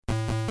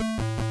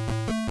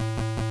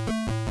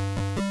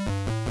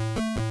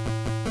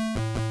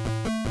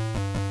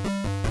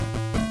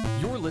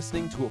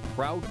listening to a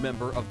proud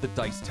member of the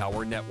Dice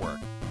Tower Network,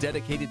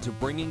 dedicated to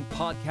bringing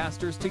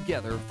podcasters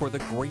together for the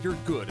greater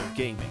good of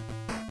gaming.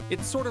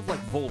 It's sort of like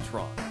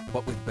Voltron,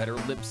 but with better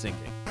lip syncing.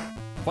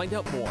 Find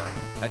out more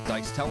at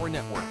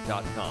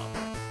dicetowernetwork.com.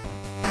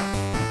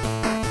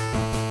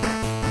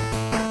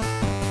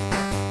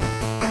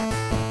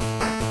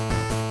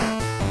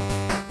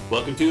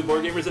 Welcome to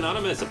Board Gamers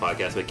Anonymous, a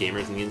podcast about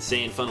gamers and the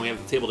insane fun we have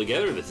at the table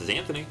together. This is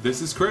Anthony. This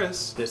is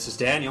Chris. This is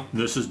Daniel.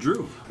 This is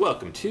Drew.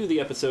 Welcome to the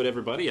episode,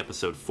 everybody.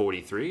 Episode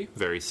 43.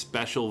 Very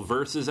special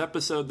Versus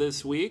episode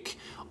this week.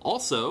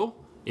 Also,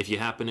 if you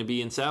happen to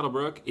be in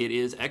Saddlebrook, it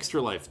is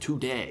Extra Life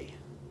today.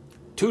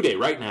 Today,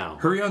 right now.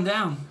 Hurry on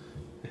down.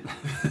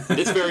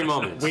 This very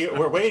moment.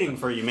 We're waiting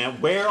for you,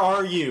 man. Where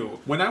are you?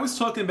 When I was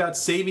talking about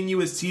saving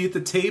you a seat at the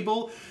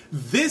table,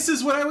 this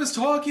is what I was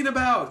talking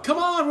about. Come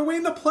on, we're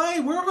waiting to play.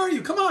 Where are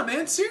you? Come on,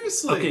 man.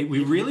 Seriously. Okay,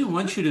 we really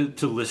want you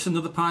to listen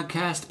to the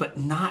podcast, but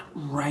not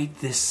right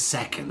this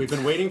second. We've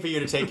been waiting for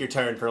you to take your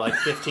turn for like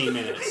 15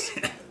 minutes.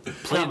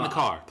 Play in the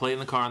car. Play in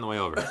the car on the way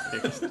over.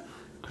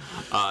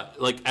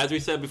 As we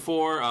said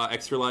before,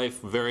 Extra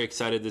Life, very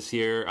excited this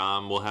year.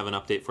 We'll have an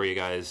update for you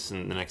guys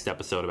in the next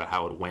episode about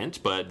how it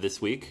went, but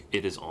this week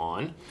it is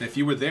on. If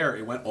you were there,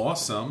 it went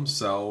awesome,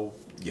 so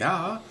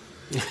yeah.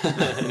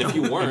 And if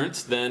you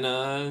weren't,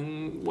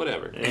 then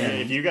whatever. And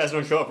if you guys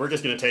don't show up, we're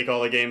just going to take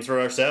all the games for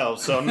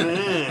ourselves, so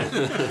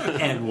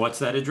And what's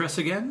that address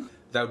again?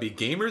 That would be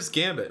Gamers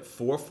Gambit,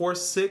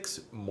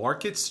 446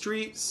 Market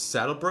Street,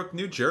 Saddlebrook,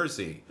 New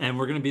Jersey. And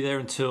we're going to be there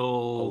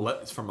until...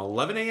 It's from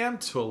 11 a.m.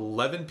 to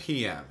 11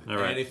 p.m. All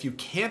right. And if you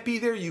can't be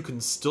there, you can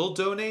still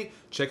donate.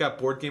 Check out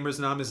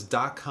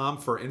BoardGamersAnonymous.com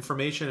for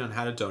information on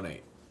how to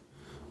donate.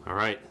 All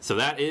right, so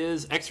that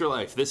is Extra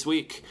Life this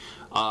week.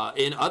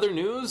 In other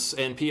news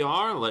and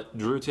PR, let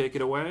Drew take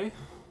it away.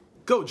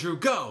 Go, Drew,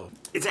 go!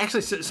 It's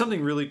actually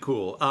something really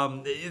cool.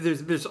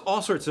 There's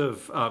all sorts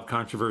of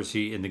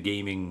controversy in the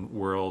gaming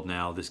world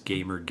now, this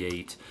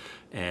Gamergate,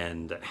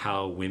 and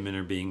how women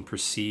are being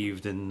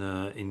perceived in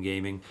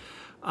gaming.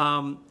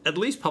 At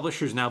least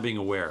publishers now being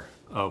aware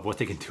of what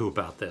they can do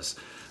about this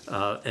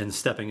and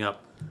stepping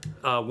up.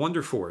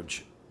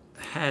 Wonderforge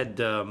had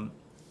the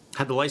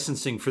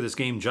licensing for this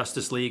game,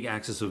 Justice League: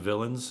 Axis of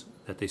Villains,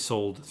 that they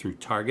sold through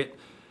Target.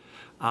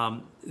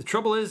 The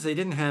trouble is they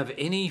didn't have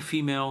any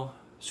female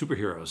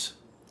superheroes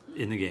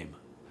in the game.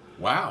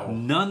 Wow.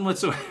 None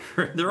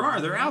whatsoever.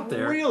 They're out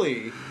there.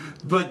 Really?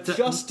 But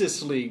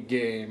Justice League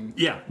game.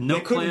 Yeah, no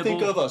They couldn't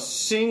think of a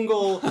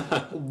single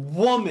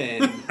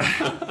woman.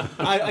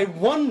 I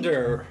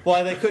wonder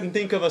why they couldn't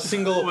think of a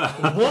single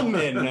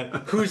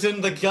woman who's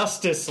in the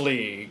Justice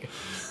League.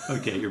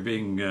 Okay, you're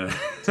being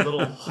It's a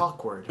little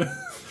awkward.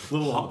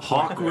 little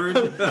awkward.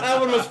 That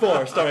one was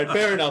forced. All right,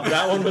 fair enough.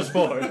 That one was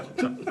forced.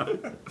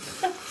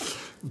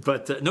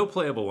 But no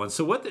playable ones.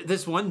 So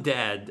this one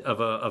dad of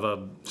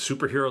a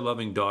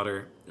superhero-loving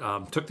daughter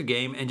took the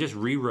game and just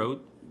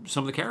rewrote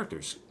some of the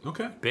characters.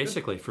 Okay.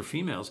 Basically, for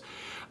females.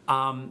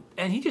 And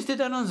he just did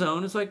that on his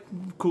own. It's like,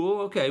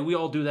 cool, okay. We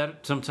all do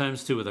that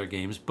sometimes, too, with our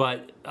games.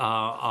 But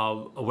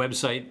a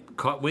website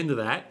caught wind of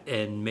that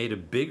and made a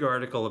big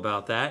article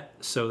about that,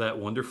 so that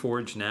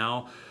Wonderforge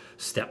now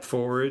stepped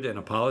forward and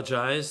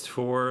apologized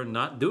for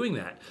not doing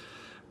that.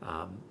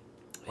 Wow.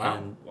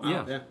 And,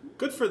 Wow. Yeah.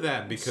 Good for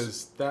them,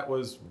 because that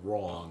was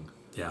wrong.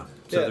 Yeah.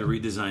 So Yeah. they're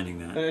redesigning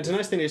that. It's a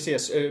nice thing to see.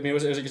 It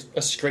was just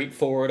a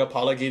straightforward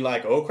apology,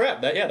 like, "Oh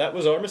crap, that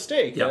was our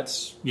mistake." Yeah.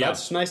 That's Yeah.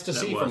 nice to That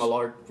see was. from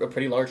a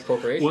pretty large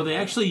corporation. Well, they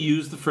actually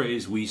used the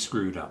phrase, "we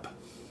screwed up."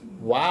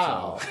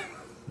 Wow,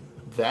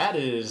 that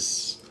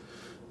is.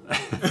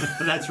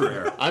 That's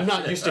rare. I'm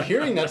not used to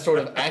hearing that sort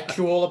of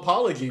actual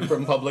apology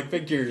from public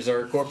figures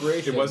or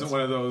corporations. It wasn't one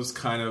of those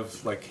kind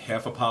of like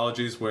half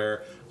apologies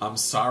where I'm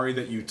sorry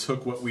that you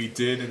took what we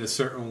did in a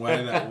certain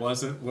way that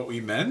wasn't what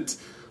we meant.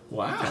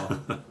 Wow.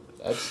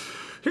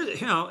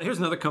 Here's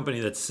another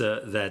company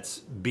that's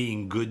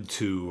being good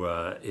to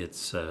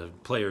its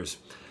players.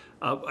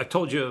 I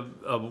told you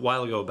a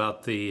while ago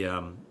about the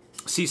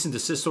cease and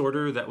desist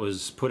order that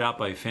was put out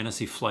by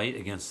Fantasy Flight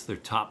against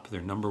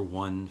their number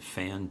one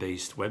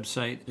fan-based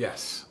website.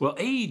 Yes. Well,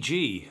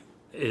 AEG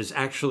is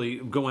actually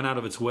going out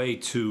of its way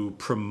to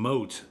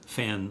promote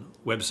fan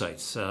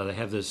websites. They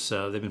have this.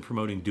 They've been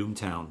promoting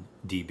Doomtown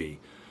DB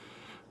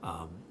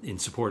in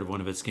support of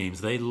one of its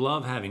games. They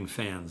love having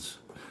fans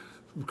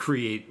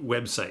create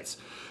websites,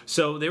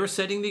 so they were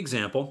setting the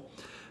example.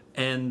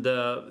 And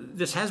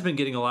this has been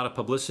getting a lot of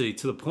publicity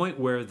to the point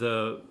where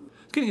the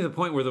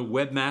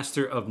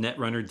webmaster of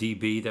Netrunner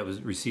DB that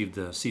received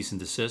the cease and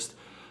desist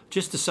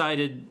just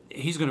decided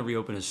he's going to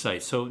reopen his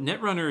site. So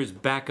Netrunner is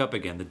back up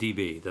again, the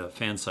DB, the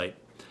fan site.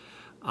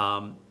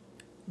 And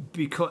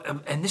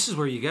this is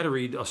where you got to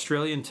read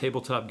Australian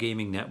Tabletop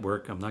Gaming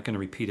Network. I'm not going to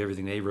repeat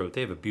everything they wrote. They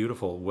have a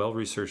beautiful,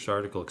 well-researched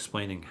article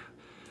explaining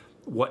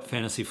what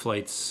Fantasy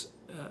Flight's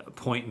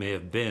point may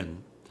have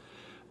been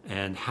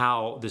and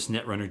how this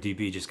Netrunner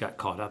DB just got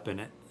caught up in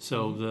it.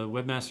 So the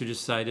webmaster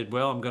just decided,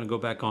 well, I'm going to go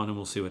back on and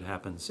we'll see what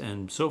happens.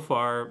 And so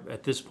far,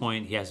 at this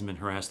point, he hasn't been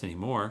harassed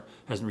anymore,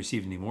 hasn't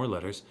received any more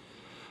letters.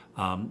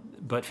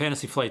 But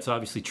Fantasy Flight's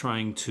obviously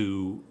trying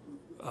to.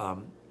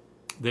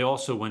 They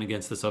also went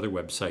against this other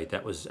website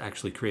that was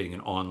actually creating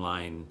an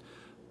online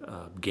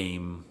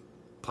game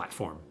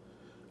platform.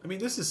 I mean,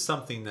 this is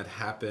something that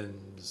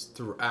happens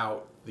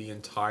throughout the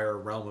entire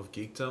realm of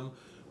geekdom,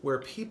 where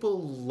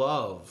people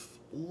love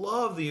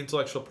the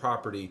intellectual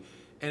property,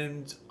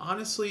 and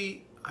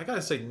honestly, I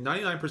gotta say,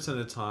 99% of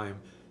the time,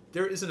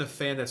 there isn't a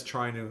fan that's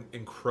trying to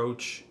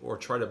encroach or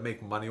try to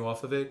make money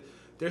off of it.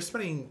 They're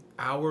spending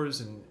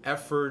hours and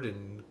effort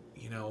and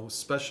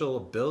special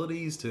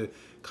abilities to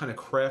kind of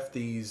craft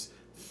these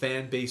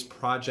fan-based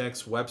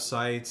projects,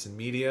 websites, and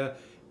media,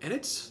 and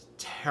it's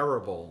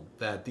terrible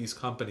that these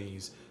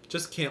companies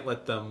just can't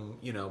let them,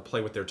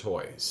 play with their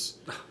toys.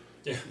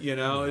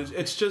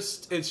 It's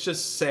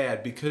just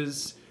sad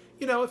because,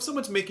 if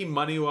someone's making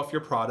money off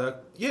your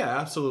product, yeah,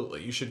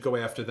 absolutely, you should go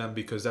after them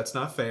because that's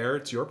not fair.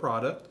 It's your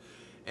product,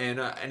 and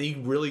any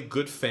really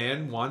good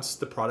fan wants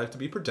the product to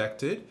be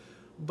protected.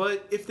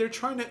 But if they're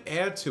trying to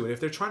add to it, if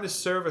they're trying to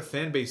serve a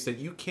fan base that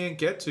you can't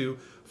get to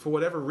for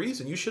whatever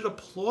reason, you should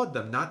applaud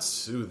them, not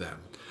sue them.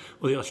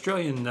 Well, the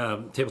Australian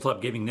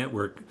Tabletop Gaming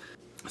Network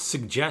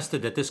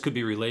suggested that this could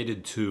be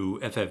related to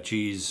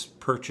FFG's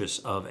purchase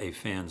of a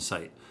fan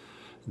site,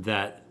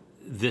 that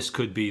this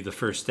could be the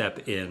first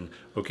step in,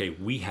 okay,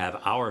 we have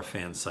our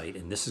fan site,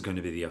 and this is going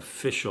to be the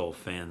official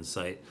fan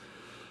site,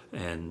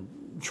 and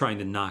trying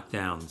to knock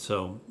down.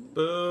 So,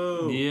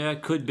 boo. Yeah,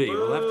 it could be. Boo.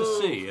 We'll have to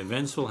see.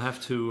 Events will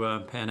have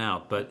to pan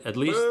out, but at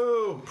least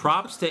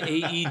props to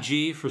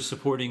AEG for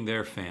supporting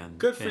their fan.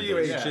 Good for you,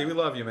 base. AEG. Yeah. We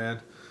love you, man.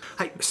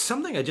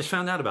 Something I just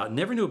found out about,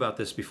 never knew about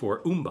this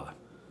before, Oomba.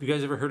 You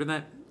guys ever heard of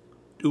that?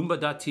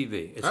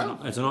 Oomba.tv.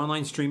 It's an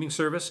online streaming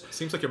service.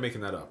 Seems like you're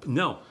making that up.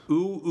 No.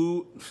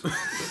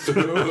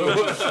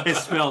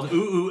 It's spelled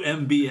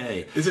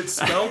OOMBA. Is it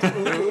spelled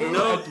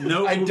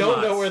No. I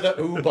don't know where the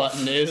ooh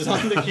button is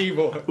on the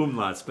keyboard.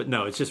 Umlauts, but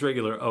no, it's just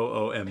regular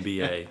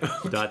OOMBA.tv.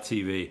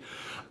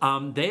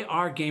 They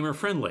are gamer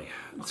friendly.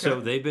 Okay. So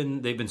they've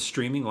been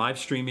live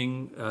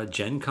streaming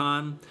Gen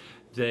Con.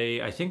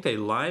 I think they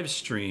live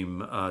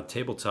stream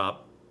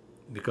tabletop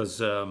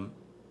because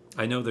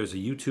I know there's a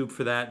YouTube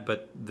for that,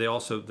 but they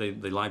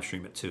live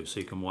stream it too, so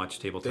you can watch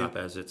tabletop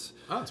as it's.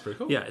 Oh, that's pretty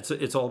cool. Yeah,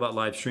 it's all about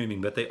live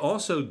streaming, but they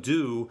also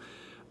do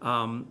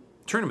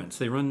tournaments.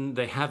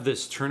 They have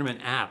this tournament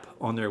app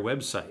on their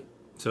website,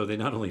 so they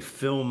not only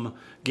film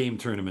game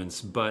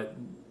tournaments, but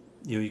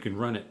you can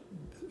run it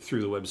through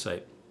the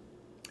website.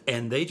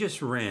 And they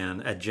just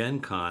ran at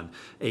Gen Con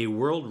a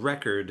world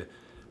record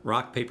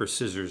rock paper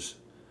scissors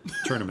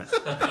tournament.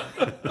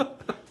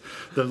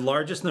 The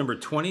largest number,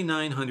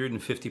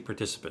 2,950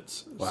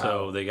 participants. Wow.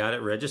 So they got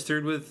it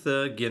registered with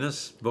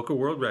Guinness Book of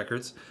World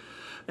Records.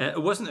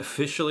 It wasn't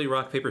officially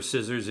rock, paper,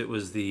 scissors. It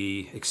was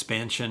the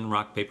expansion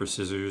rock, paper,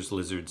 scissors,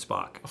 lizard,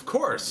 Spock. Of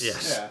course.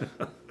 Yes.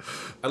 Yeah.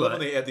 I love when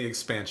they add the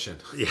expansion.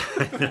 Yeah,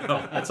 I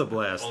know. That's a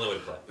blast. Only way to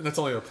play. That's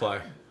only way to play.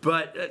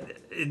 But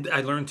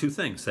I learned two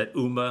things. That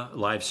Oomba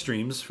live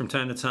streams from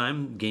time to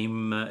time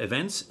game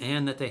events,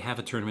 and that they have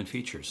a tournament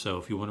feature. So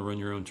if you want to run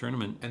your own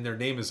tournament. And their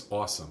name is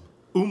awesome.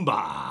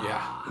 Oomba.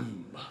 Yeah.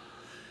 Oomba.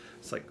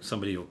 It's like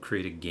somebody will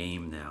create a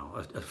game now,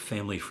 a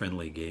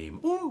family-friendly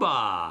game.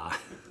 Oomba.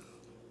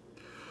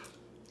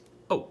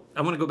 Oh,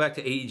 I want to go back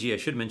to AEG. I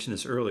should have mentioned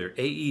this earlier.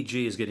 AEG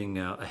is getting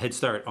a head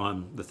start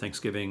on the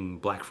Thanksgiving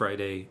Black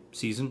Friday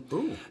season.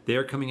 Ooh.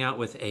 They're coming out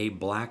with a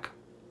Black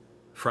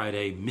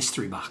Friday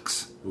mystery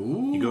box.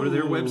 Ooh. You go to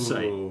their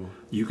website.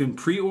 You can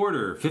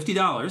pre-order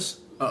 $50.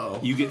 Uh-oh.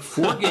 You get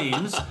 4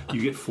 games.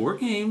 You get 4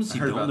 games.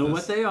 You don't know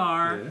what they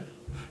are. Yeah.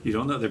 You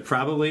don't know. They've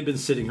probably been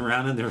sitting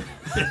around in their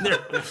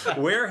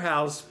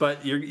warehouse,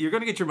 but you're going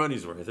to get your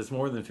money's worth. It's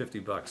more than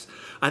 $50.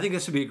 I think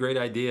this would be a great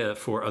idea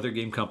for other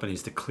game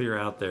companies to clear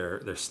out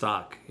their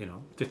stock.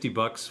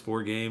 $50,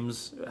 4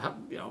 games.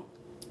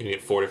 You can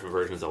get 4 different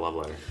versions of Love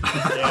Letter.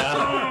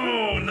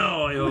 Oh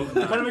no! I hope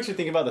not. It kind of makes me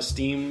think about the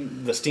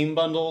Steam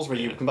bundles where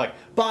you can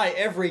buy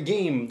every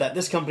game that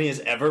this company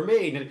has ever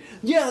made. And,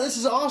 yeah, this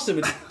is awesome.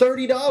 It's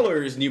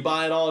 $30, and you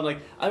buy it all.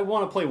 And I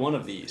want to play one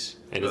of these.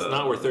 And it's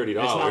not worth $30. It's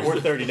not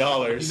worth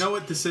 $30. You know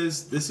what this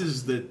is? This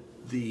is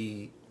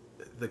the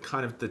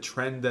kind of the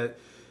trend that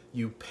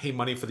you pay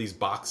money for these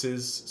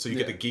boxes, so you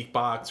get the geek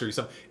box or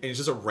something, and it's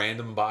just a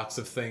random box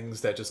of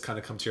things that just kind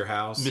of come to your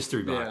house.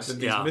 Mystery box.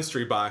 These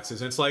mystery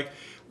boxes, and it's like,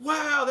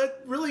 wow, that's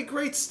really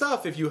great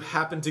stuff. If you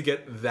happen to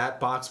get that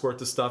box worth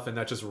of stuff and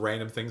not just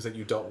random things that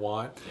you don't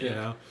want,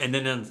 And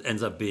then it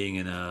ends up being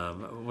in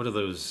what are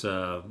those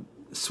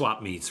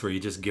swap meets where you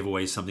just give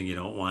away something you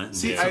don't want?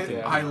 See,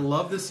 I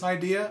love this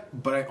idea,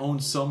 but I own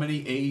so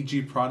many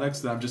AEG products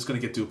that I'm just going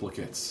to get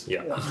duplicates.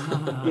 Yeah.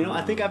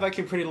 I think I've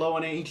actually pretty low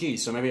on AEG,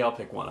 so maybe I'll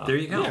pick one up. There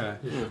you go. Yeah.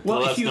 Well,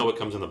 let us know what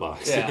comes in the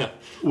box. Yeah.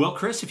 Well,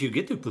 Chris, if you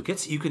get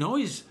duplicates, you can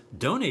always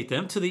donate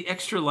them to the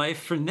Extra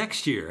Life for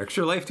next year,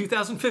 Extra Life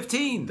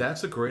 2015.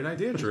 That's a great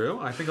idea, Drew.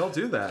 I think I'll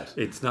do that.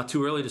 It's not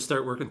too early to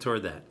start working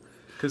toward that.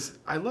 Because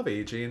I love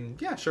AEG,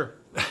 and yeah, sure.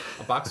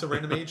 A box of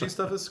random AEG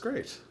stuff is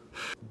great.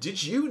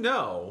 Did you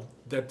know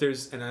that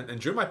there's, and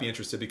Drew might be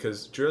interested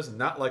because Drew does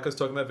not like us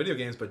talking about video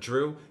games, but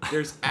Drew,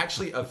 there's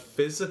actually a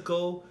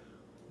physical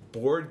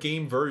board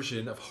game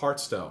version of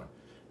Hearthstone.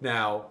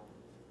 Now,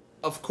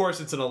 of course,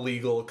 it's an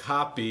illegal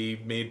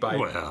copy made by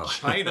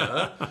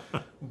China,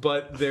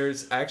 but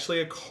there's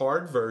actually a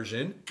card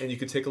version, and you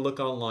can take a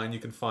look online, you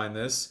can find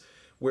this,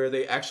 where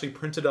they actually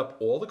printed up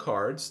all the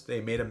cards,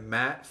 they made a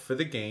mat for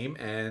the game,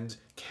 and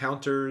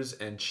counters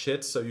and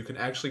chits, so you can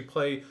actually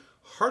play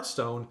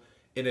Hearthstone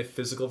in a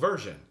physical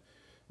version.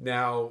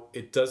 Now,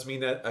 it does mean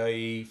that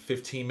a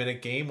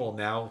 15-minute game will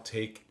now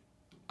take,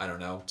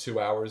 2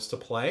 hours to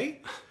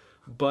play.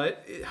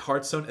 But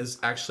Hearthstone is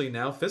actually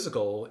now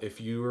physical. If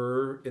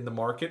you're in the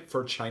market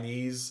for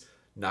Chinese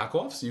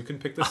knockoffs, you can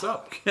pick this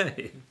up.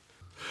 Okay.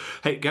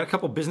 Hey, got a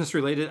couple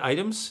business-related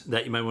items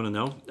that you might want to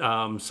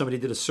know. Somebody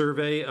did a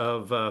survey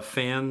of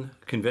fan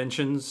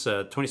conventions,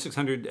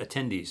 2,600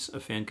 attendees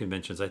of fan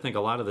conventions. I think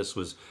a lot of this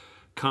was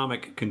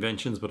comic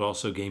conventions, but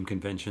also game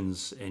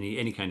conventions,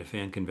 any kind of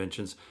fan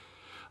conventions.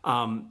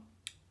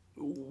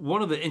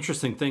 One of the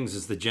interesting things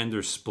is the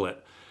gender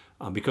split,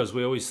 because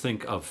we always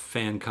think of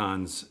fan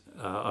cons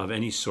of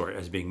any sort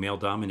as being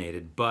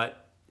male-dominated,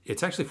 but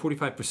it's actually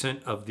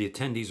 45% of the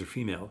attendees are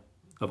female,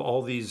 of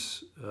all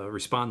these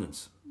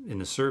respondents in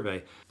the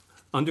survey.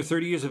 Under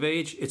 30 years of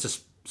age, it's a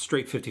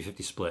straight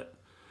 50-50 split.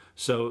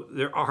 So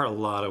there are a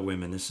lot of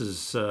women. This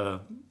is,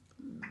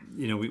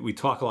 we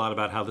talk a lot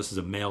about how this is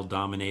a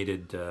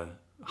male-dominated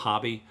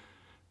hobby,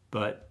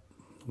 but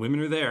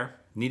women are there,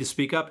 need to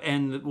speak up.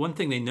 And one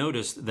thing they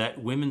noticed,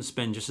 that women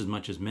spend just as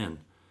much as men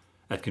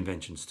at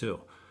conventions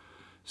too.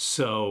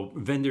 So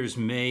vendors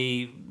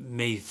may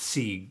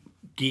see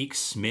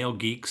geeks, male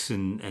geeks,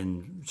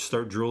 and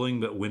start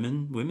drooling, but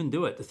women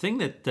do it. The thing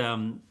that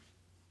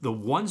the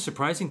one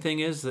surprising thing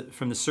is that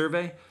from the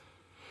survey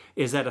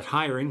is that at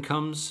higher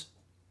incomes,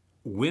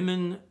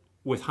 women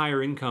with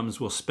higher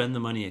incomes will spend the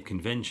money at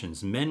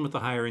conventions. Men with the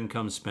higher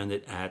incomes spend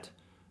it at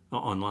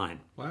online.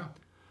 Wow.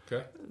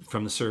 Okay.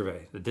 From the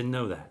survey. I didn't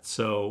know that.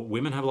 So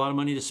women have a lot of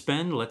money to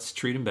spend. Let's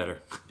treat them better.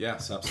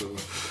 Yes,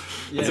 absolutely.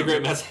 That's a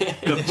great message.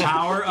 The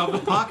power of the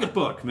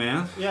pocketbook,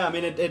 man. Yeah, I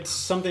mean, it's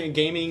something,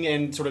 gaming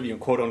and sort of,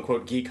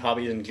 quote-unquote geek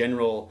hobbies in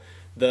general,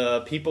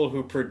 the people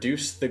who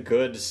produce the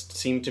goods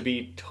seem to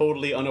be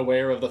totally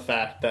unaware of the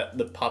fact that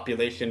the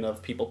population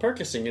of people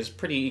purchasing is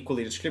pretty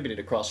equally distributed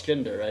across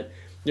gender, right?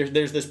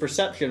 There's this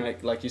perception,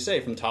 like you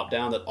say, from top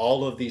down, that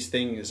all of these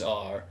things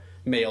are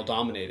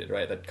male-dominated,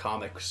 right? That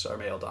comics are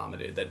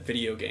male-dominated, that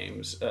video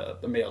games are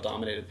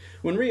male-dominated.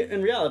 When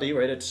in reality,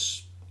 right,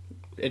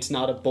 it's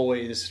not a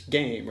boys'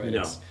 game, right?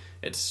 No.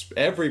 It's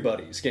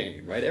everybody's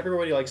game, right?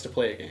 Everybody likes to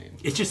play a game.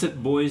 It's just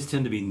that boys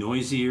tend to be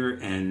noisier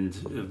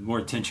and more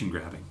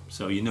attention-grabbing,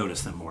 so you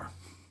notice them more.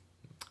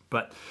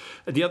 But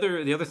the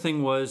other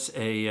thing was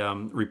a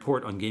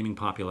report on gaming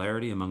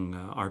popularity among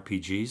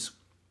RPGs.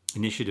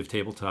 Initiative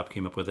Tabletop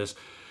came up with this.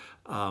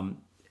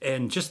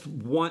 And just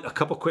a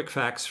couple quick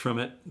facts from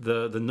it.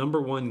 The number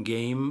one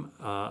game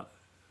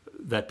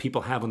that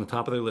people have on the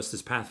top of their list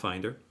is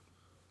Pathfinder.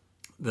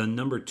 The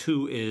number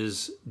two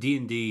is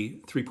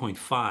D&D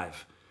 3.5,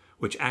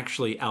 which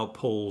actually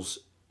outpolls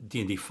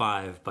D&D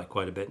 5 by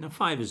quite a bit. Now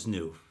 5 is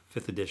new,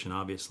 5th edition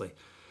obviously.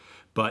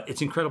 But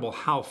it's incredible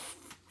how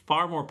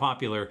far more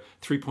popular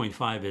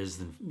 3.5 is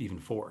than even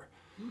 4.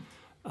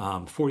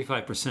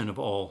 45% of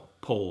all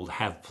polled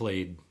have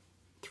played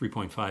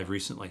 3.5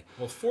 recently.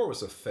 Well, 4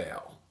 was a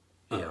fail.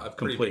 Yeah, a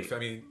pretty complete. big. I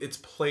mean, it's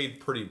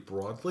played pretty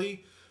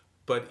broadly,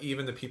 but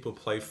even the people who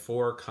play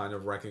 4 kind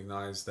of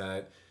recognize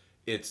that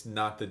it's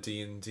not the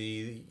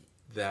D&D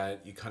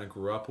that you kind of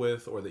grew up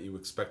with or that you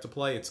expect to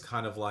play. It's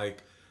kind of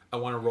like, I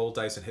want to roll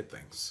dice and hit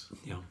things.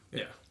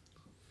 Yeah.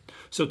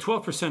 So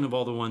 12% of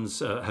all the ones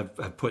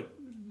have put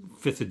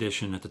 5th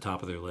edition at the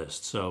top of their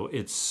list. So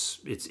it's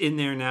in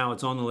there now.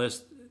 It's on the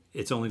list.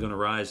 It's only going to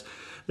rise.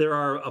 There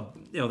are,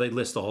 they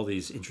list all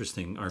these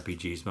interesting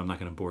RPGs, but I'm not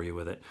going to bore you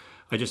with it.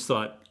 I just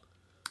thought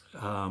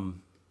I'd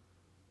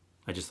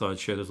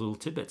share those little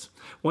tidbits.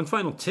 One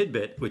final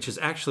tidbit, which is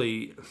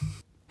actually a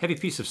heavy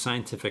piece of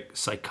scientific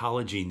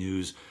psychology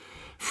news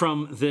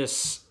from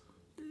this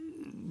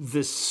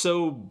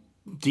so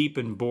deep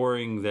and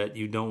boring that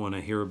you don't want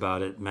to hear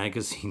about it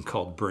magazine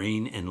called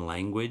Brain and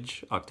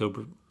Language,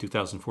 October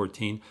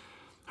 2014.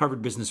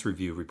 Harvard Business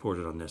Review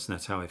reported on this, and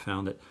that's how I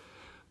found it.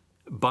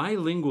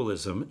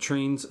 Bilingualism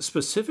trains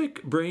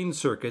specific brain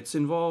circuits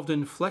involved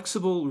in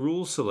flexible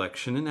rule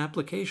selection and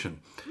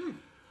application.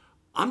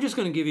 I'm just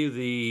going to give you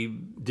the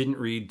didn't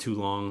read too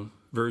long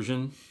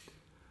version.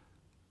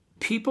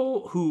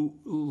 People who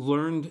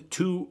learned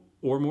 2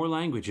 or more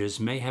languages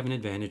may have an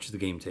advantage to the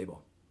game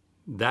table.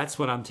 That's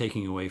what I'm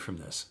taking away from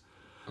this.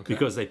 Okay.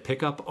 Because they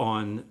pick up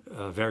on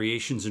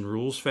variations in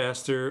rules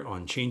faster,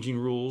 on changing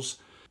rules.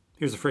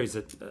 Here's a phrase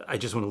that I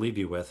just want to leave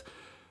you with.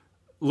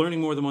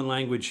 Learning more than one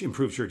language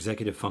improves your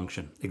executive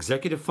function.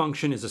 Executive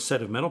function is a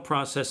set of mental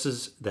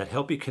processes that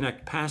help you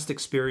connect past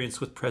experience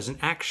with present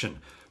action.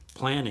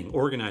 Planning,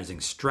 organizing,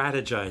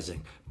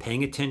 strategizing,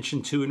 paying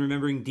attention to and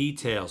remembering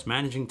details,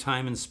 managing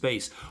time and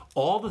space.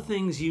 All the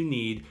things you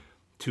need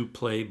to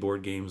play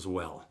board games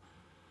well.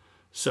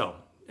 So,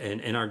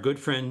 and our good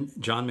friend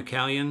John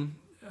McCallion,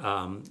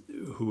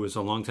 who is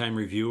a longtime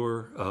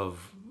reviewer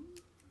of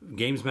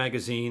Games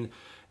Magazine,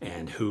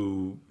 and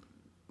who,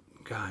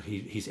 God,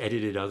 he's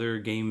edited other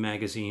game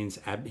magazines.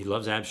 He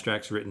loves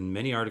abstracts, written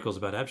many articles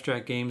about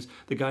abstract games.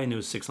 The guy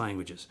knows 6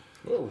 languages.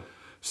 Whoa.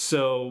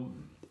 So,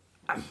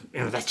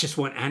 that's just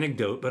one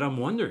anecdote, but I'm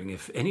wondering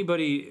if any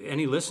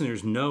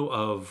listeners know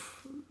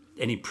of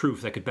any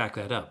proof that could back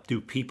that up.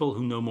 Do people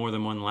who know more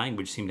than one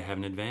language seem to have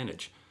an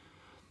advantage?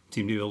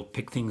 Seem to be able to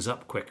pick things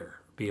up quicker,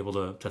 be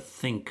able to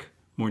think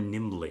more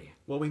nimbly?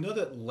 Well, we know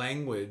that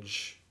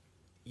language,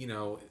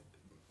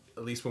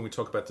 at least when we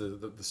talk about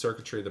the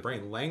circuitry of the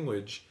brain,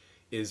 language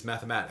is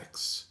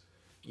mathematics.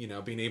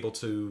 Being able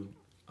to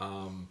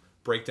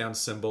break down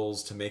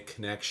symbols, to make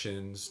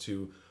connections,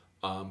 to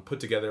put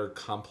together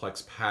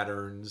complex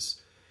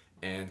patterns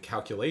and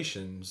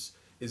calculations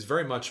is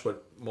very much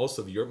what most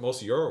of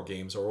Euro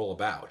games are all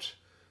about.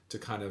 To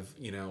kind of,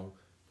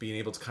 being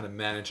able to kind of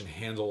manage and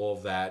handle all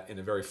of that in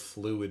a very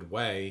fluid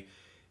way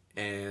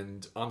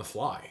and on the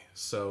fly.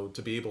 So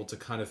to be able to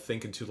kind of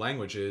think in 2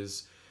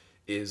 languages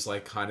is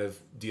like kind of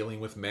dealing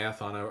with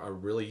math on a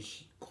really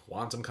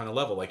quantum kind of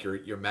level. Like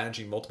you're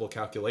managing multiple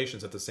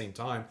calculations at the same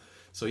time.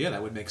 So yeah,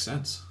 that would make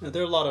sense.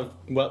 There are a lot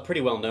of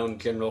pretty well-known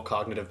general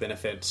cognitive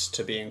benefits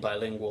to being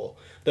bilingual,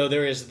 though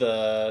there is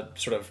the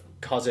sort of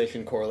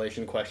causation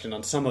correlation question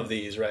on some of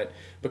these, right?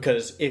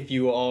 Because if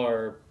you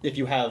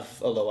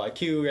have a low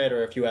IQ, right,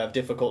 or if you have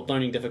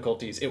learning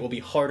difficulties, it will be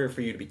harder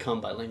for you to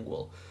become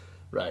bilingual,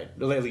 right?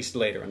 At least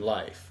later in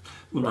life,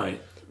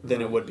 Right.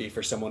 Than it would be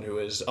for someone who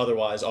has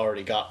otherwise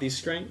already got these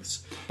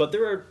strengths. But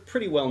there are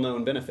pretty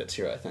well-known benefits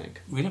here, I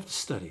think. We'd have to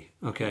study,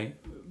 okay?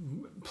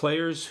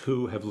 Players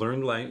who have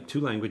learned 2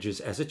 languages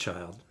as a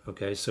child,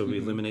 okay? So we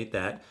eliminate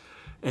that.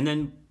 And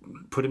then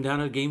put them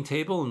down at a game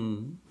table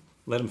and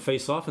let them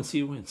face off and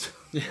see who wins.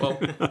 Well,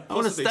 I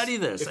want to study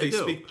this. If they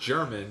speak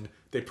German,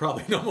 they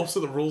probably know most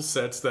of the rule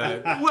sets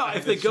that... Well,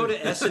 if they go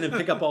to Essen and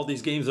pick up all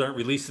these games that aren't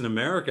released in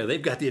America,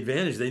 they've got the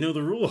advantage. They know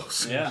the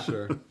rules. Yeah.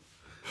 Sure.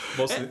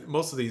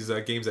 Most of these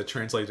games that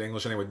translate to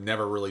English anyway would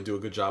never really do a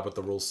good job with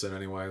the rule set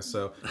anyway.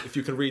 So if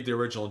you can read the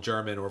original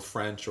German or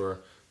French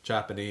or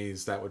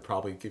Japanese, that would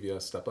probably give you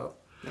a step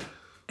up.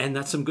 And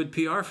that's some good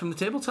PR from the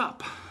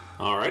tabletop.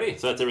 Alrighty,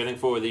 so that's everything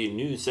for the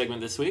news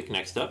segment this week.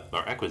 Next up,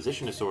 our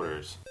acquisition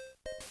disorders.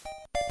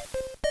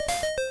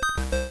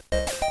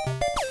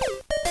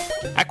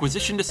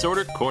 Acquisition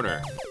Disorder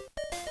Corner.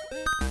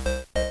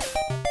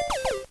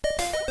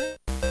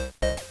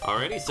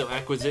 Alrighty, so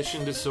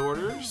acquisition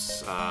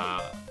disorders.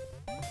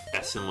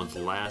 Essen was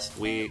last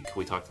week.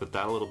 We talked about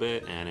that a little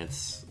bit, and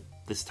it's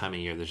this time of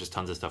year. There's just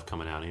tons of stuff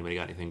coming out. Anybody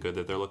got anything good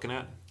that they're looking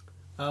at?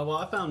 Well,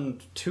 I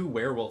found 2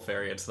 werewolf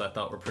variants that I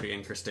thought were pretty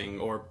interesting,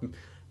 or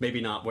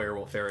maybe not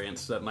werewolf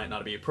variants, that might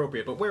not be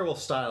appropriate, but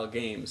werewolf-style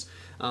games.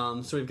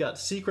 So we've got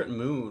Secret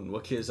Moon,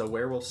 which is a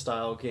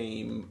werewolf-style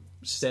game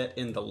set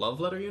in the Love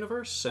Letter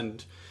universe,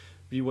 and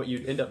what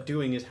you'd end up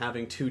doing is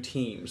having 2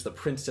 teams, the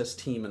Princess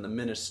team and the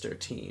Minister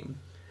team.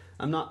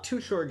 I'm not too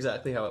sure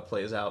exactly how it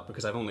plays out,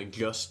 because I've only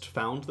just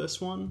found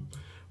this one,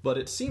 but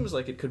it seems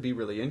like it could be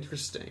really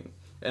interesting.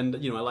 And,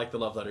 I like the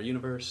Love Letter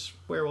universe.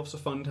 Werewolf's a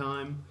fun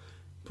time.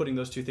 Putting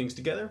those 2 things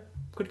together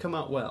could come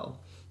out well.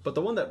 But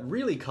the one that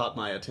really caught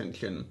my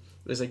attention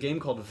is a game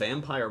called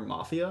Vampire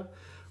Mafia.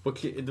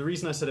 Which, the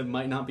reason I said it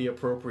might not be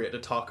appropriate to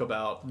talk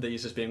about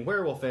these as being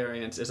werewolf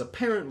variants is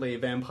apparently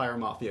Vampire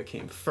Mafia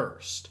came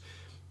first.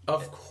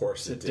 Of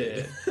course it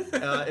did.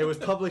 It was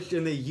published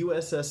in the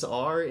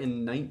USSR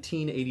in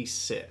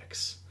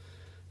 1986,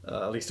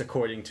 at least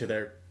according to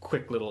their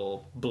quick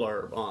little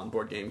blurb on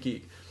Board Game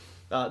Geek.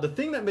 The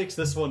thing that makes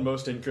this one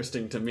most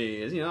interesting to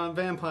me is,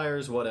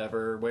 vampires,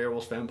 whatever,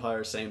 werewolves,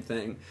 vampires, same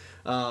thing.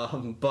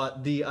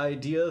 But the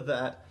idea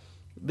that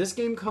this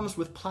game comes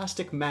with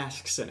plastic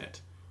masks in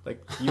it.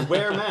 Like, you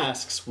wear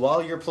masks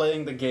while you're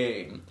playing the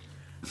game.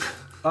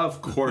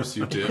 Of course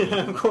you do.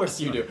 Of course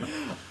you do.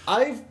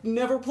 I've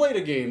never played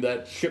a game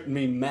that shipped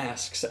me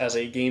masks as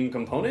a game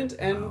component,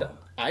 and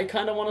I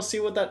kind of want to see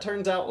what that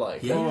turns out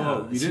like.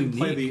 Yeah, you didn't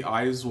play the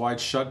Eyes Wide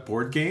Shut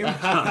board game?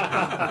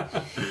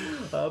 But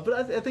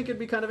I think it'd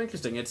be kind of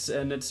interesting. It's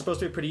supposed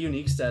to be a pretty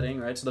unique setting,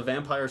 right? So the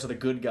vampires are the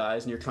good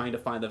guys, and you're trying to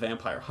find the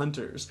vampire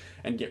hunters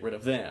and get rid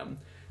of them.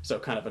 So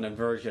kind of an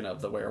inversion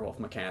of the werewolf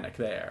mechanic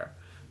there.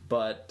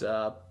 But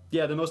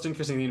the most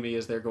interesting thing to me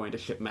is they're going to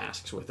ship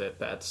masks with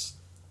it.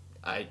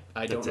 I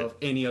don't know of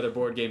any other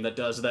board game that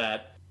does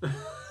that.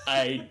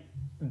 I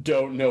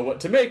don't know what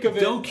to make of it.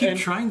 Don't keep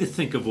trying to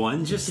think of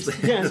one. Just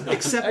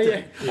accept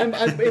it.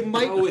 It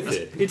might go with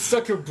it. It's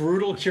such a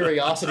brutal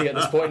curiosity at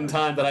this point in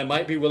time that I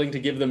might be willing to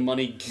give them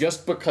money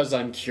just because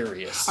I'm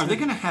curious. Are they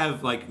going to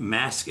have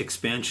mask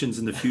expansions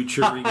in the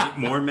future? Where you get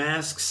more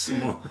masks.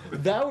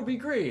 That would be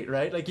great,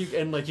 right?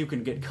 You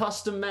can get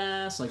custom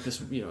masks, like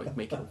this,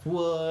 make it of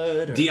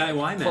wood. Or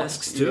DIY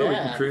masks too. We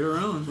can create our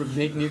own.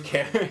 Make new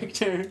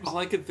characters. All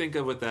I could think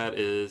of with that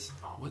is,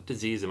 what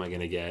disease am I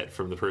going to get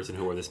from the person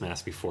who wore this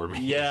mask before me?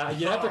 Yeah,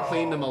 you have to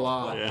clean them a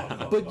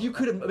lot. But you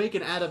could make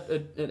an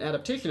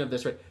adaptation of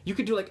this, right? You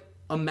could do like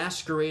a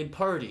masquerade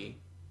party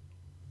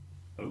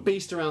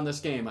based around this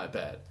game, I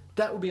bet.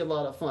 That would be a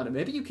lot of fun. And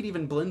maybe you could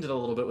even blend it a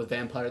little bit with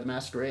Vampire the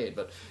Masquerade,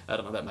 but I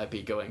don't know, that might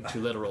be going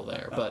too literal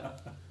there.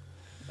 But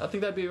I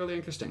think that'd be really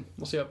interesting.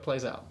 We'll see how it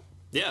plays out.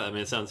 Yeah, I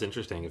mean, it sounds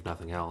interesting, if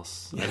nothing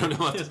else. I don't know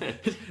what to say.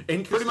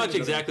 Pretty much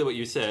exactly what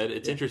you said.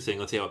 It's interesting.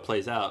 Let's see how it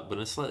plays out, but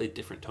in a slightly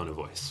different tone of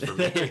voice for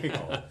me.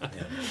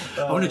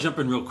 I want to jump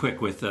in real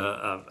quick with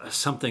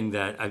something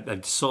that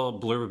I saw a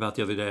blurb about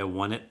the other day. I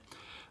won it.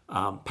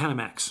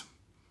 Panamax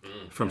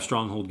from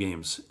Stronghold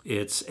Games.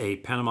 It's a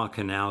Panama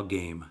Canal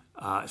game.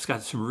 It's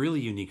got some really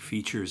unique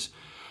features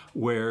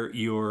where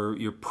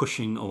you're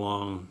pushing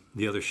along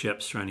the other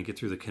ships trying to get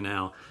through the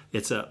canal.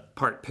 It's a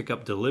part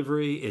pickup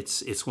delivery.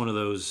 It's one of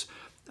those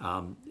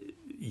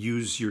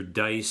use your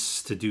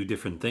dice to do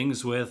different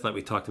things with, like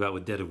we talked about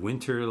with Dead of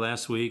Winter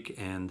last week,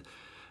 and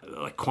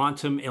like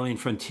Quantum, Alien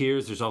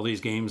Frontiers. There's all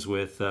these games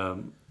with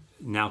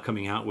now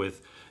coming out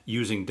with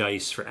using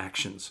dice for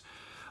actions,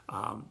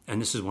 and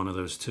this is one of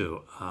those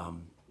too.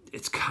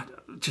 It's got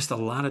just a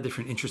lot of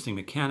different interesting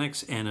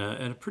mechanics and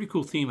a pretty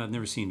cool theme I've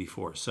never seen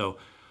before. So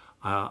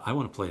I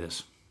want to play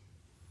this.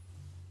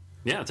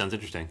 Yeah, it sounds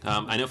interesting.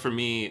 I know for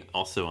me,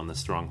 also on the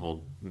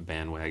Stronghold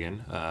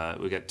bandwagon,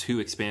 we got 2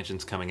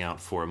 expansions coming out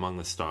for Among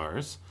the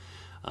Stars.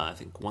 I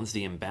think one's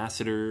the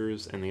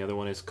Ambassadors, and the other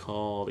one is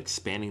called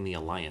Expanding the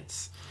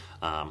Alliance.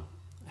 I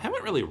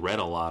haven't really read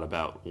a lot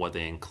about what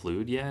they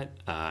include yet.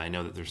 I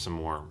know that there's some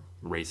more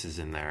races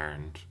in there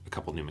and a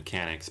couple new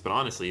mechanics, but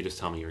honestly, you just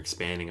tell me you're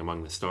expanding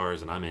Among the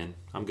Stars, and I'm in.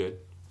 I'm good.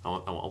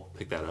 I'll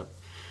pick that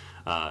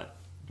up.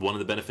 One of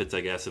the benefits,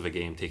 I guess, of a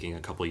game taking a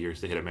couple of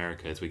years to hit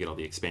America is we get all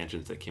the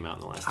expansions that came out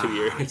in the last 2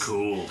 years.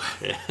 Cool.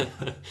 Yeah.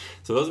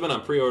 So those have been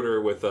on pre-order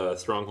with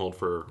Stronghold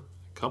for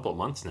a couple of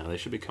months now. They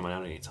should be coming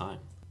out any time.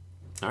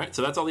 All right,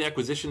 so that's all the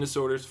acquisition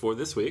disorders for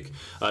this week.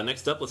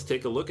 Next up, let's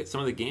take a look at some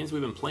of the games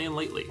we've been playing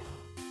lately.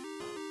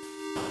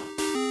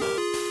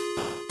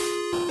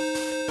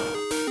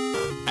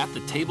 At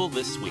the table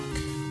this week.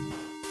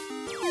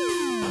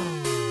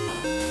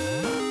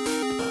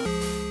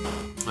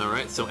 All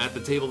right, so at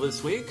the table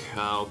this week,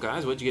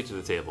 guys, what'd you get to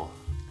the table?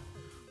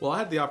 Well, I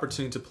had the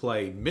opportunity to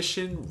play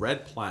Mission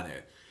Red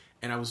Planet,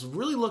 and I was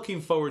really looking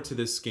forward to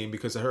this game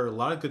because I heard a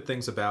lot of good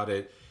things about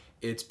it.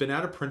 It's been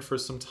out of print for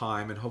some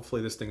time, and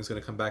hopefully this thing is going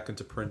to come back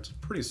into print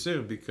pretty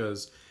soon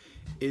because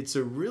it's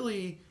a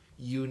really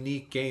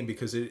unique game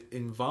because it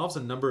involves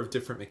a number of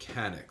different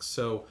mechanics.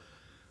 So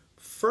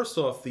first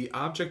off, the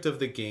object of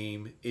the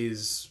game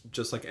is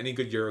just like any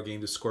good Euro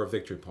game to score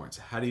victory points.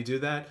 How do you do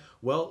that?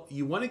 Well,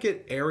 you want to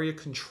get area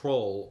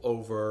control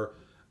over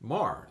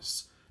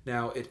Mars.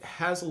 Now, it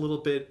has a little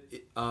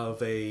bit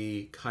of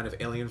a kind of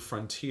Alien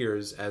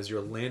Frontiers as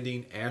you're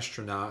landing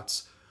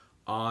astronauts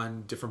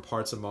on different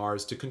parts of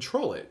Mars to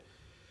control it.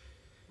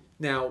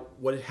 Now,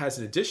 what it has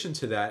in addition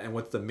to that, and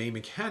what the main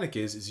mechanic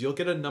is you'll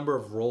get a number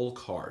of roll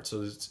cards.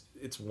 So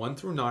it's 1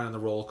 through 9 on the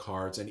roll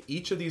cards, and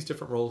each of these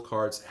different roll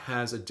cards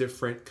has a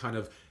different kind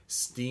of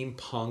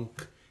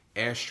steampunk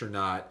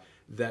astronaut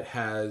that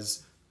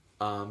has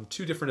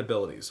 2 different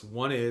abilities.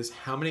 One is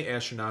how many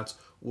astronauts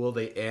will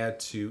they add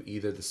to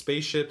either the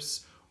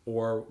spaceships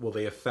or will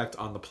they affect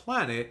on the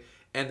planet?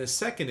 And the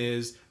second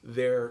is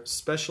their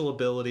special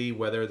ability,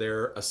 whether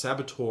they're a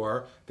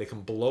saboteur, they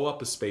can blow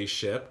up a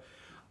spaceship,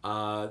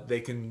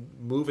 they can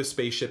move a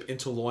spaceship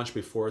into launch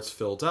before it's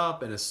filled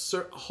up, and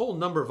a whole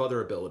number of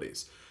other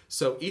abilities.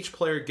 So each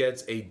player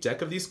gets a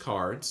deck of these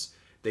cards.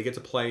 They get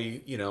to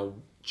play,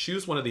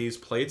 choose one of these,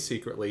 play it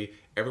secretly.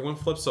 Everyone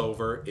flips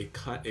over.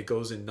 It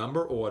goes in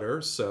number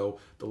order, so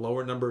the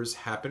lower numbers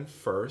happen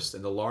first,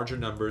 and the larger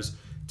numbers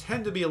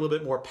tend to be a little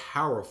bit more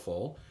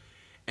powerful.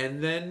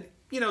 And then,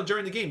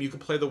 during the game, you can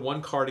play the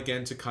one card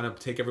again to kind of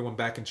take everyone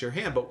back into your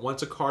hand, but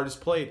once a card is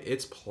played,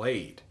 it's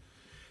played.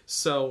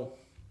 So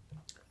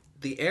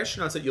the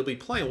astronauts that you'll be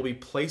playing will be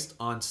placed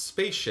on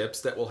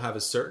spaceships that will have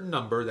a certain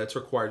number that's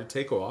required to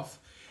take off,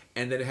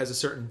 and then it has a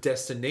certain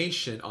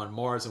destination on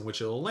Mars in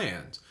which it'll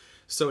land.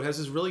 So it has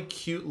this really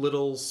cute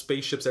little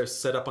spaceships that are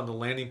set up on the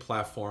landing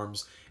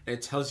platforms, and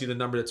it tells you the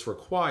number that's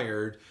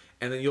required,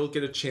 and then you'll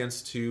get a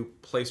chance to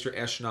place your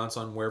astronauts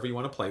on wherever you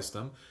want to place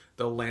them.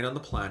 They'll land on the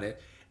planet,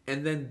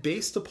 and then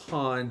based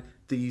upon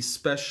the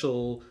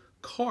special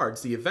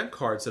cards, the event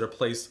cards that are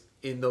placed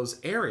in those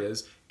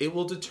areas, it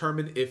will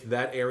determine if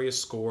that area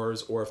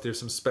scores or if there's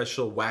some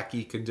special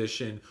wacky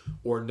condition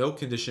or no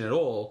condition at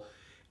all.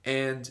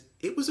 And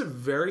it was a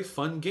very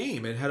fun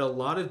game. It had a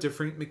lot of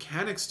different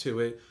mechanics to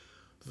it.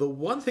 The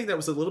one thing that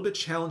was a little bit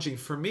challenging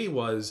for me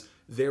was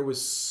there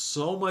was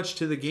so much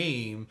to the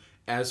game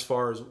as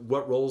far as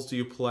what roles do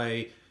you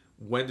play,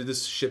 when do the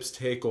ships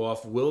take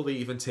off, will they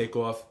even take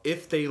off,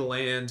 if they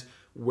land,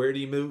 where do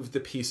you move the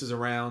pieces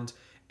around,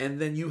 and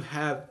then you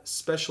have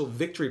special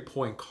victory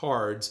point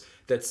cards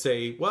that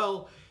say,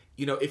 well,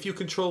 if you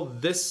control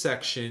this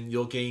section,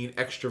 you'll gain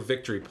extra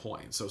victory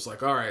points. So it's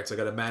like, all right, so I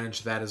got to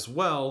manage that as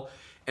well.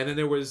 And then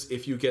there was,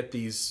 if you get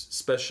these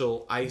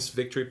special ice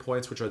victory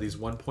points, which are these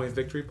 1-point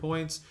victory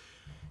points,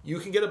 you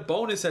can get a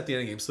bonus at the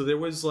end of the game. So there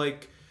was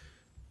like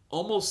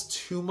almost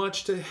too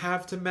much to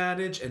have to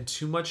manage and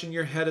too much in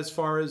your head as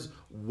far as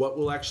what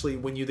will actually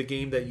win you the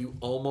game, that you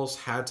almost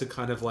had to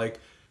kind of like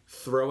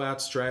throw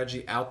out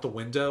strategy out the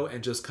window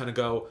and just kind of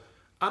go,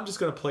 I'm just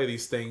going to play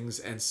these things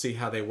and see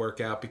how they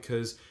work out,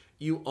 because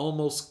you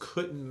almost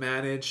couldn't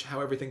manage how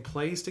everything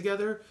plays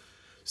together.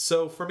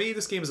 So for me,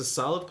 this game is a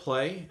solid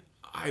play.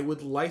 I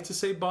would like to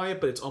say buy it,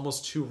 but it's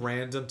almost too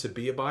random to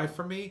be a buy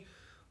for me.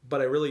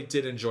 But I really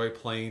did enjoy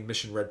playing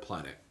Mission Red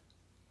Planet.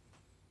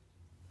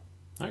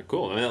 All right,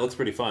 cool. I mean, that looks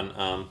pretty fun.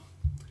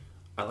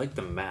 I like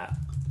the map,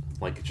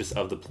 like just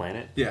of the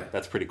planet. Yeah.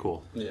 That's pretty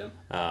cool. Yeah.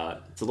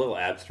 It's a little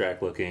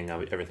abstract looking.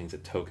 Everything's a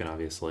token,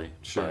 obviously.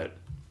 Sure.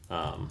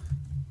 But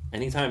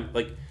anytime,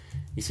 like,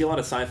 you see a lot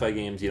of sci-fi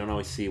games, you don't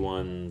always see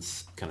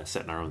ones kind of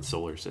set in our own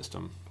solar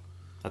system.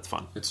 That's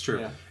fun. It's true.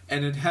 Yeah.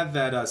 And it had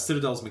that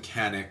Citadel's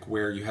mechanic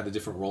where you had the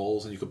different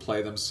roles and you could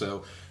play them.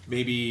 So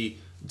maybe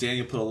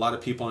Daniel put a lot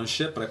of people on his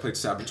ship, but I played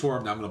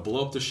Saboteur. Now I'm going to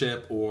blow up the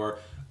ship. Or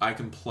I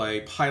can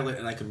play pilot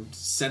and I can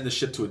send the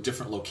ship to a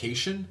different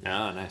location.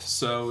 Ah, nice.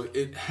 So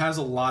it has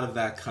a lot of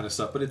that kind of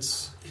stuff, but it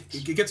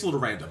gets a little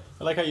random.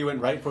 I like how you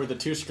went right for the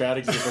two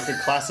strategies that could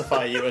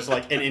classify you as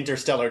like an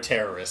interstellar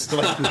terrorist.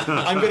 Like,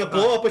 I'm going to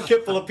blow up a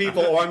ship full of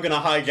people, or I'm going to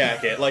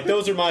hijack it. Like,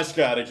 those are my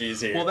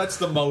strategies here. Well, that's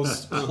the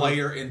most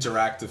player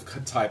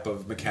interactive type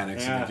of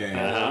mechanics in the game.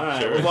 All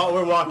right, Sure.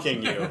 we're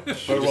walking you. We're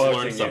Just walking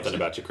learned you. something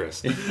about you,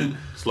 Chris.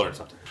 Just learned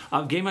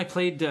something. Game I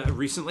played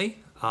recently.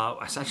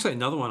 It's actually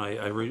another one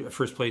I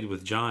first played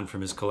with John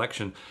from his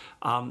collection.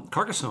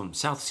 Carcassonne,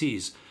 South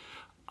Seas.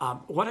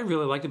 What I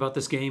really liked about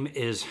this game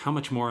is how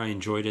much more I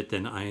enjoyed it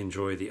than I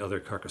enjoy the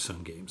other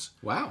Carcassonne games.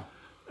 Wow.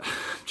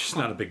 Just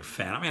not a big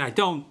fan. I mean, I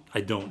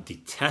don't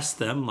detest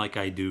them like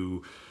I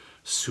do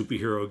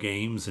superhero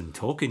games and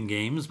Tolkien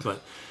games,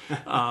 but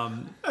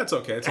That's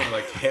okay. It's only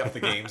like half the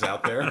games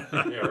out there.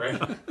 Yeah,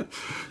 right.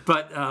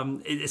 but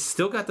it's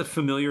still got the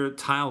familiar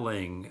tile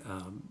laying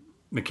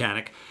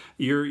mechanic.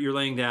 You're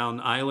laying down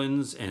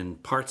islands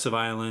and parts of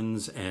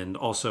islands and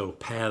also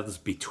paths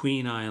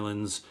between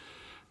islands,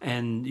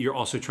 and you're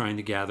also trying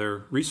to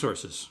gather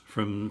resources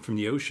from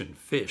the ocean,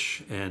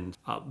 fish and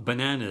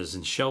bananas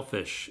and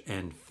shellfish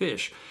and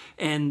fish.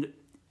 And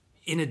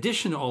in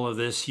addition to all of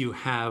this, you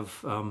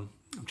have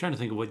I'm trying to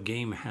think of what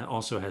game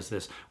also has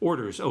this.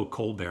 Orders. Oh,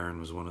 Coal Baron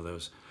was one of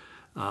those.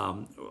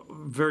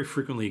 Very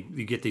frequently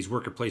you get these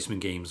worker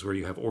placement games where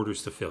you have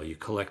orders to fill. You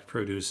collect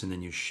produce and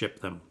then you ship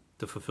them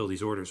to fulfill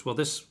these orders. Well,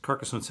 this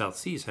Carcassonne South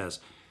Seas has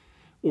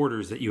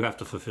orders that you have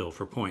to fulfill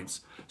for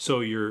points. So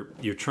you're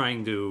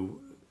trying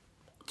to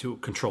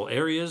control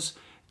areas,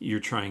 you're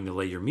trying to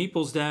lay your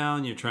meeples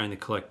down, you're trying to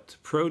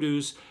collect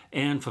produce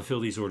and fulfill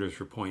these orders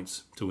for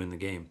points to win the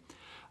game.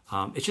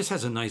 It just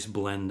has a nice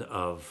blend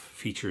of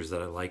features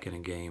that I like in a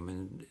game,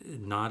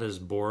 and not as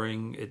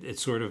boring.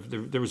 It's sort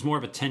of, there was more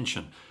of a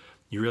tension.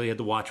 You really had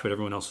to watch what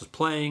everyone else was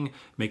playing,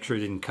 make sure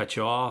they didn't cut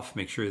you off,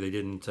 make sure they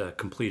didn't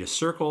complete a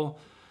circle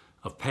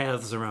of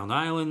paths around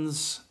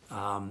islands.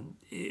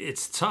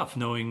 It's tough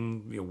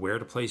knowing where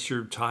to place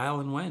your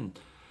tile and when.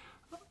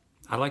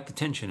 I like the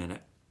tension in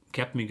it.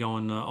 Kept me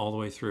going all the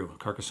way through.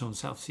 Carcassonne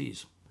South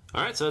Seas.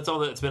 All right, so that's all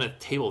that's been at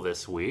table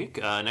this week.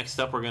 Next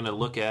up, we're going to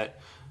look at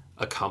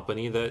a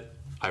company that,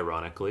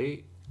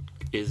 ironically,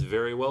 is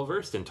very well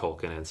versed in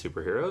Tolkien and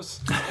superheroes,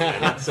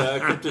 and that's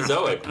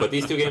Cryptozoic. But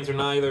these two games are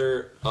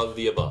neither of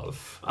the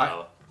above.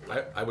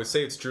 I would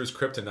say it's Drew's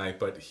kryptonite,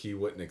 but he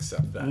wouldn't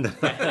accept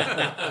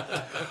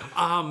that.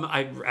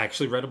 I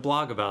actually read a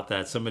blog about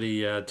that.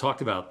 Somebody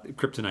talked about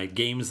kryptonite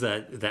games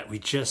that we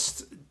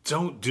just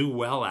don't do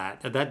well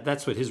at.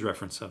 That's what his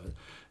reference of it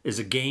is.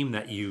 A game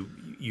that you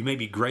may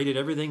be great at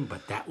everything,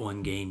 but that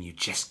one game you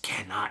just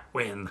cannot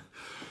win.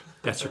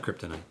 That's your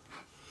kryptonite.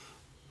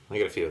 I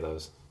get a few of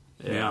those.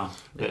 Yeah.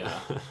 Yeah,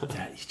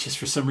 That just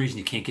for some reason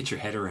you can't get your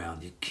head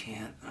around. You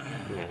can't.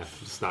 yeah,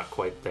 it's not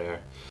quite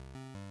there.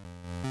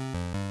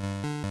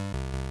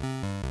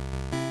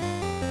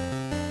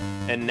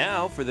 And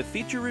now for the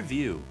feature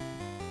review.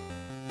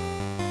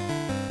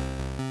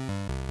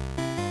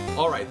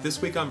 All right,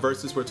 this week on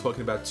Versus, we're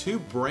talking about two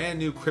brand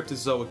new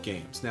Cryptozoic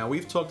games. Now,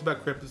 we've talked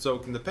about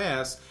Cryptozoic in the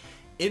past,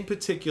 in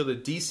particular the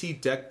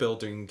DC deck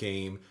building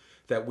game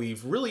that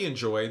we've really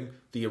enjoyed,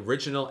 the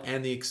original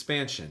and the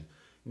expansion.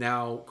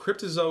 Now,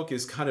 Cryptozoic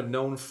is kind of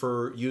known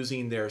for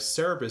using their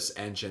Cerebus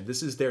engine.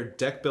 This is their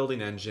deck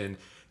building engine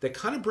that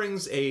kind of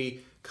brings a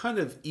kind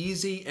of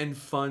easy and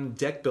fun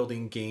deck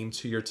building game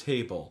to your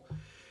table.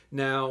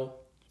 Now,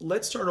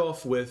 let's start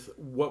off with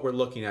what we're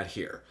looking at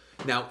here.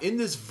 Now, in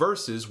this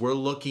Versus, we're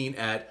looking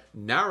at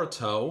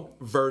Naruto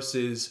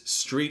versus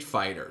Street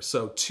Fighter.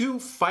 So two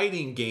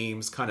fighting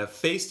games kind of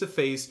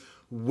face-to-face.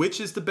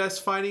 Which is the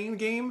best fighting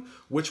game?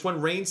 Which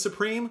one reigns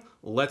supreme?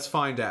 Let's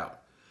find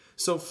out.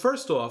 So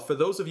first off, for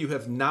those of you who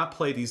have not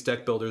played these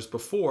deck builders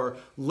before,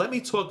 let me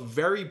talk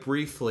very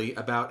briefly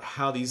about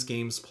how these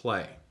games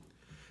play.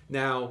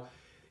 Now,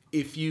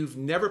 If you've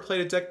never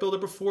played a deck builder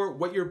before,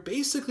 what you're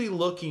basically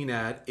looking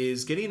at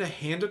is getting a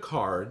hand of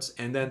cards,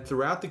 and then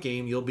throughout the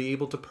game, you'll be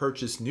able to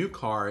purchase new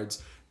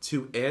cards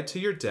to add to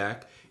your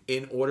deck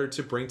in order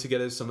to bring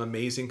together some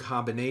amazing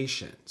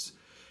combinations.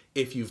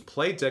 If you've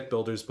played deck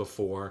builders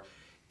before,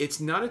 it's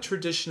not a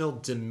traditional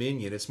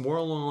Dominion. It's more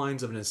along the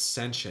lines of an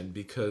Ascension,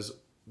 because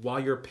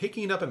while you're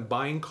picking up and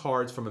buying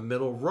cards from a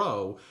middle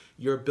row,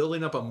 you're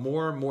building up a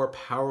more and more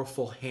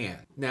powerful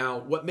hand. Now,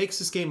 what makes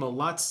this game a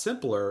lot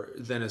simpler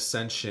than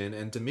Ascension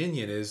and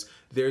Dominion is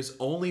there's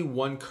only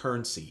one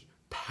currency,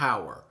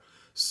 power.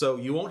 So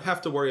you won't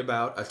have to worry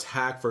about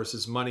attack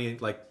versus money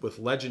like with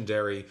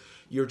Legendary.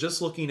 You're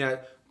just looking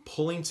at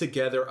pulling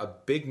together a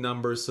big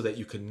number so that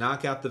you can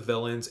knock out the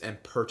villains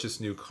and purchase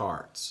new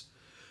cards.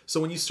 So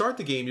when you start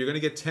the game, you're going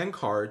to get 10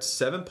 cards,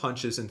 7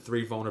 punches, and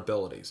 3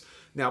 vulnerabilities.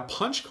 Now,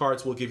 punch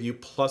cards will give you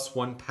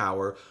 +1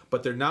 power,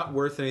 but they're not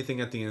worth anything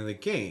at the end of the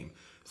game.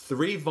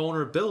 3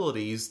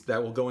 vulnerabilities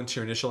that will go into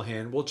your initial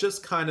hand will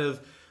just kind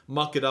of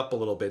muck it up a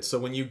little bit. So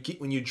when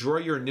you draw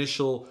your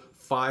initial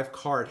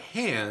 5-card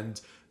hand,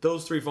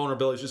 those 3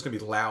 vulnerabilities are just going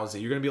to be lousy.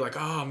 You're going to be like,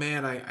 oh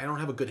man, I don't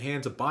have a good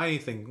hand to buy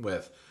anything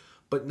with.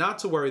 But not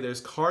to worry,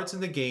 there's cards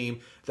in the game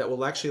that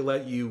will actually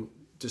let you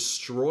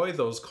destroy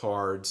those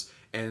cards,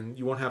 and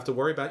you won't have to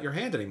worry about your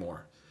hand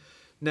anymore.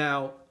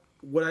 Now,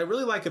 what I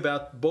really like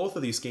about both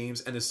of these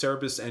games and the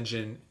Cerebus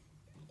engine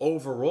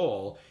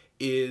overall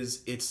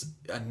is it's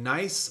a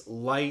nice,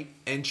 light,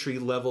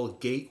 entry-level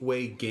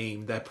gateway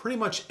game that pretty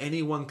much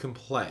anyone can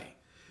play.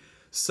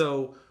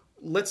 So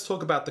let's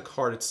talk about the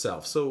card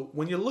itself. So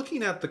when you're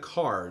looking at the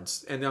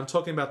cards, and I'm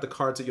talking about the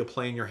cards that you'll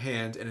play in your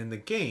hand and in the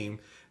game,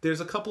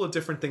 there's a couple of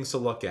different things to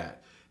look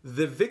at.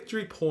 The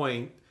victory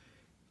point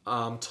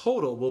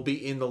total will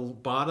be in the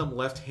bottom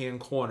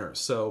left-hand corner.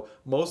 So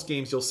most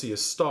games you'll see a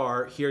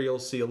star. Here you'll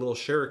see a little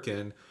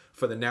shuriken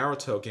for the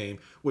Naruto game,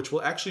 which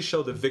will actually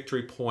show the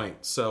victory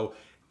point. So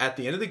at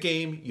the end of the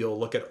game, you'll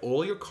look at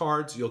all your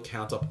cards, you'll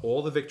count up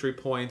all the victory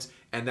points,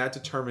 and that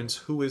determines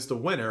who is the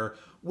winner,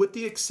 with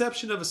the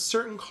exception of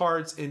certain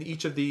cards in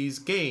each of these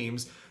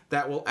games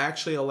that will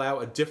actually allow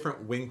a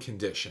different win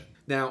condition.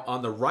 Now,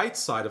 on the right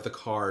side of the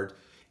card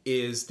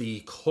is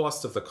the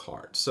cost of the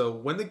card. So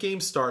when the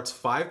game starts,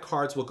 5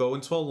 cards will go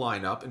into a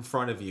lineup in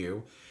front of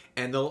you,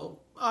 and they'll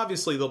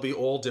be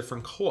all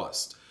different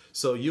cost.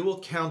 So you will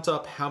count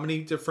up how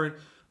many different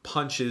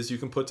punches you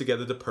can put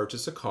together to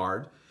purchase a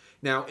card.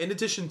 Now, in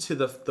addition to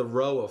the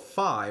row of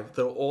 5,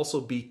 there'll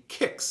also be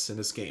kicks in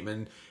this game.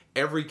 And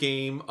every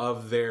game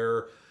of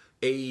their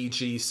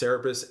AEG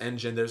Cerebus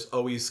engine, there's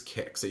always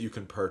kicks that you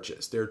can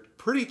purchase. They're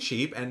pretty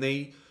cheap, and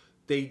they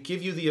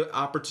give you the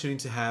opportunity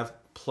to have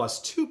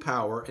 +2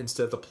 power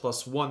instead of the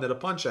 +1 that a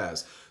punch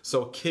has.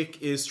 So a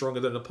kick is stronger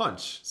than a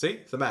punch.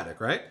 See?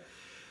 Thematic, right?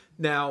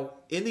 Now,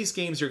 in these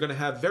games, you're going to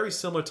have very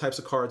similar types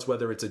of cards,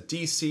 whether it's a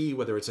DC,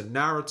 whether it's a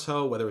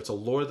Naruto, whether it's a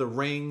Lord of the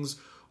Rings,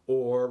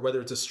 or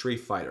whether it's a Street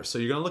Fighter. So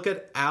you're going to look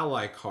at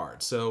ally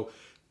cards. So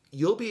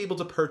you'll be able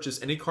to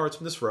purchase any cards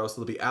from this row.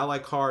 So there'll be ally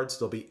cards,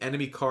 there'll be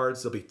enemy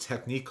cards, there'll be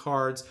technique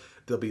cards,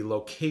 there'll be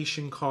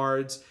location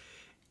cards,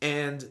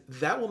 and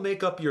that will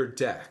make up your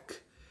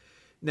deck.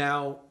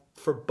 Now,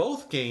 for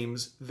both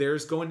games,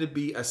 there's going to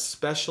be a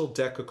special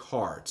deck of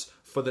cards.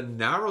 For the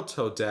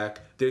Naruto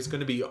deck, there's going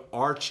to be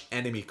arch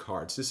enemy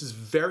cards. This is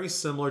very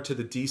similar to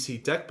the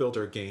DC deck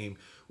builder game,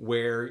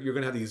 where you're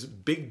going to have these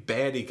big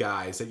baddie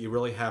guys that you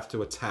really have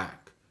to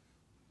attack.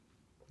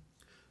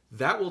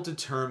 That will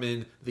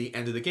determine the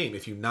end of the game.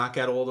 If you knock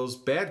out all those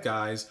bad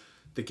guys,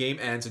 the game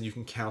ends and you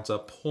can count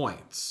up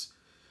points.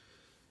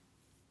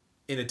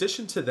 In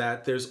addition to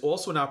that, there's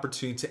also an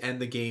opportunity to end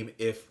the game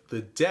if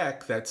the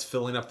deck that's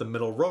filling up the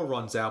middle row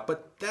runs out,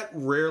 but that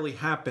rarely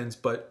happens.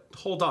 But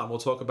hold on, we'll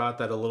talk about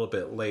that a little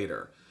bit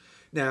later.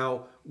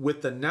 Now,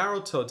 with the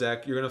Naruto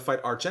deck, you're going to fight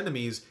arch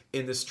enemies.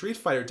 In the Street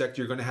Fighter deck,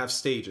 you're going to have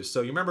stages.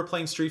 So you remember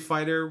playing Street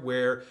Fighter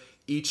where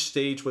each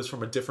stage was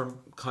from a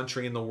different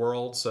country in the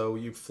world? So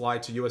you fly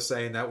to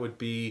USA and that would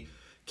be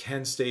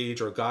Ken's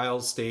stage or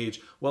Guile's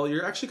stage. Well,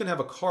 you're actually going to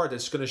have a card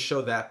that's going to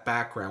show that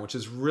background, which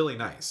is really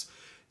nice.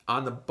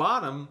 On the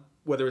bottom,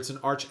 whether it's an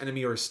arch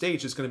enemy or a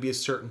stage, there's going to be a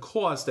certain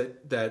cost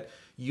that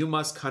you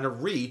must kind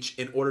of reach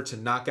in order to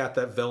knock out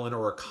that villain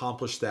or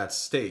accomplish that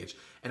stage.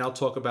 And I'll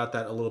talk about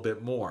that a little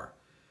bit more.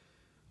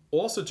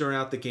 Also,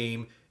 during the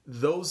game,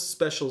 those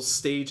special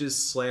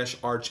stages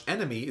 / arch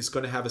enemy is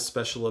going to have a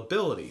special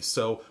ability.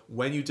 So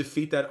when you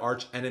defeat that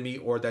arch enemy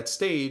or that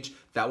stage,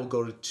 that will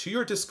go to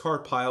your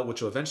discard pile,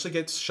 which will eventually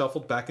get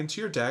shuffled back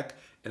into your deck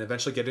and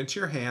eventually get into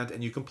your hand,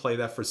 and you can play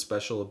that for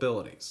special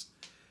abilities.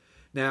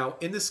 Now,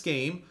 in this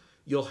game,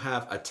 you'll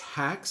have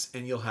attacks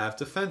and you'll have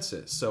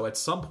defenses. So at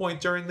some point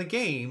during the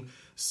game,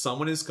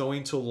 someone is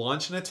going to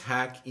launch an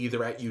attack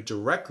either at you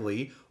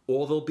directly,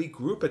 or there'll be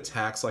group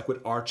attacks like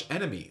with arch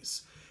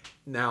enemies.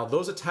 Now,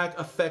 those attack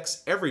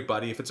affects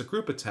everybody. If it's a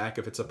group attack,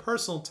 if it's a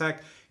personal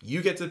attack,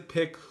 you get to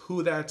pick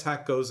who that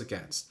attack goes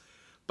against.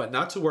 But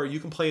not to worry, you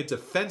can play a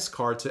defense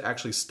card to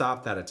actually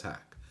stop that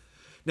attack.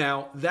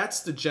 Now, that's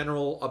the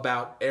general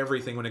about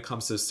everything when it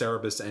comes to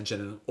Cerebus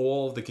Engine and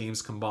all of the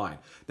games combined.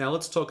 Now,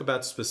 let's talk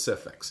about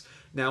specifics.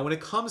 Now, when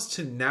it comes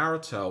to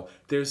Naruto,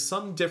 there's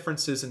some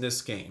differences in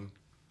this game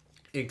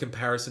in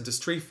comparison to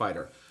Street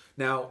Fighter.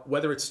 Now,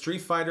 whether it's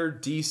Street Fighter,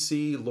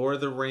 DC, Lord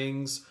of the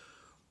Rings,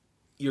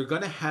 you're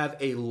going to have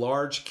a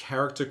large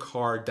character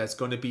card that's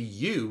going to be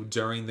you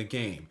during the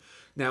game.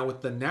 Now,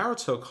 with the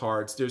Naruto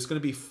cards, there's going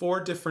to be 4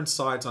 different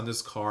sides on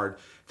this card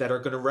that are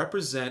going to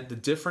represent the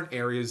different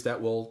areas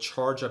that will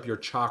charge up your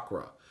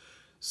chakra.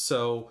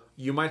 So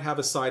you might have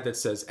a side that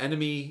says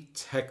enemy,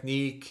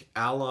 technique,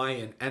 ally,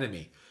 and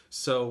enemy.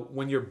 So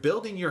when you're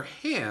building your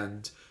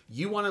hand,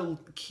 you want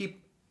to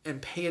keep and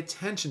pay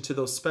attention to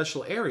those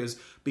special areas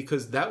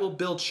because that will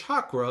build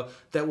chakra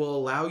that will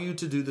allow you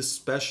to do the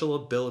special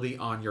ability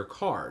on your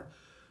card.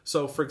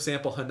 So for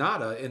example,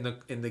 Hinata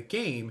in the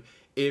game,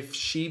 if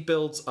she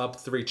builds up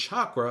 3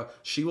 chakra,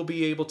 she will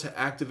be able to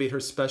activate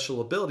her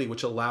special ability,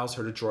 which allows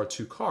her to draw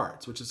 2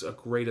 cards, which is a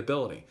great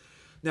ability.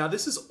 Now,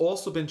 this has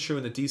also been true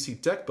in the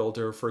DC deck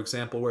builder, for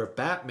example, where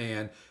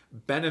Batman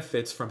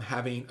benefits from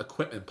having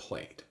equipment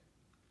played.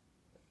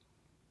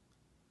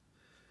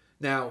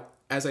 Now,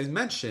 as I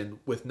mentioned,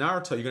 with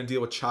Naruto, you're going to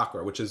deal with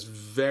chakra, which is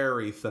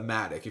very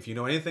thematic. If you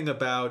know anything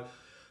about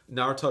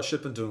Naruto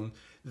Shippuden,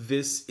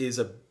 this is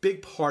a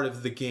big part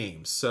of the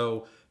game.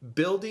 So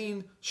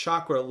building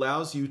chakra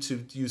allows you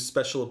to use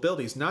special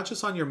abilities, not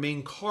just on your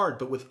main card,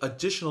 but with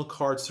additional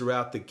cards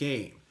throughout the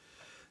game.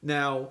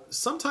 Now,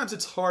 sometimes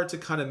it's hard to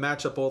kind of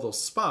match up all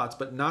those spots,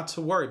 but not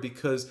to worry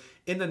because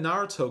in the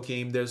Naruto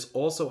game, there's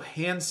also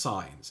hand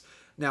signs.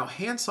 Now,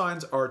 hand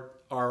signs are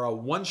a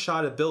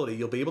one-shot ability.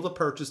 You'll be able to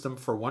purchase them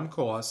for 1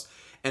 cost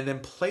and then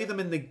play them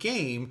in the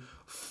game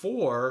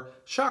for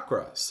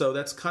chakra. So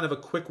that's kind of a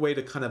quick way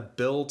to kind of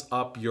build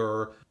up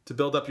your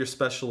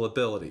special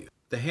ability.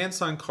 The hand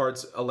sign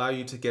cards allow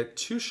you to get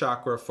 2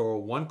 chakra for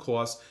 1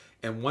 cost,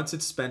 and once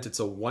it's spent, it's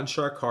a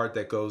 1-shot card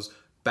that goes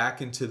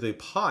back into the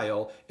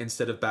pile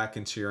instead of back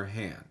into your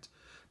hand.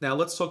 Now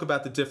let's talk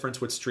about the difference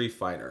with Street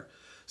Fighter.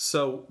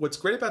 So what's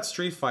great about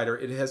Street Fighter,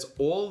 it has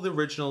all the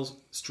original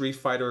Street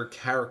Fighter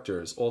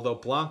characters, although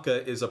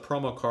Blanca is a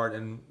promo card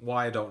and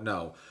why I don't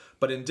know.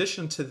 But in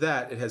addition to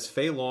that, it has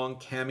Fei Long,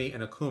 Cammy,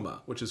 and Akuma,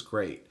 which is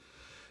great.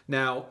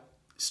 Now,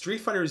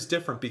 Street Fighter is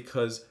different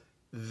because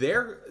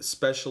their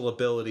special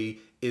ability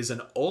is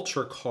an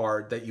ultra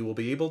card that you will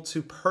be able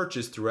to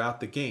purchase throughout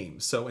the game.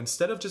 So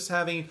instead of just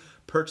having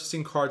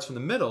purchasing cards from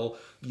the middle,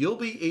 you'll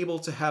be able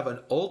to have an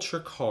ultra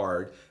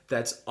card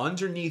that's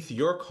underneath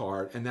your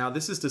card. And now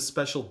this is the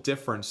special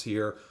difference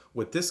here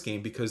with this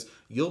game because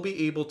you'll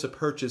be able to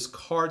purchase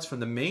cards from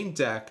the main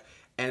deck,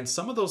 and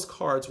some of those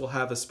cards will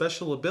have a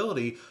special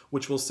ability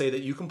which will say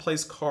that you can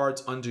place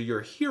cards under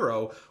your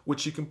hero,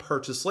 which you can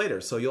purchase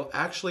later. So you'll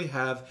actually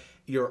have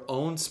your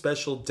own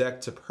special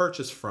deck to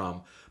purchase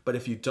from, but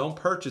if you don't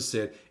purchase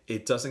it,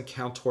 it doesn't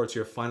count towards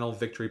your final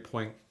victory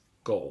point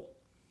goal.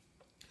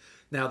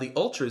 Now, the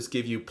Ultras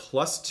give you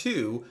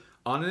 +2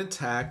 on an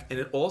attack, and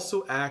it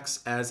also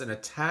acts as an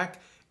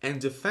attack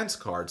and defense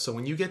card. So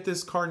when you get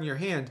this card in your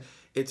hand,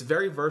 it's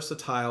very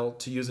versatile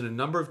to use in a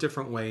number of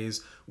different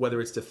ways,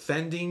 whether it's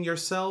defending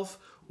yourself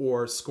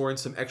or scoring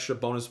some extra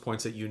bonus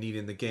points that you need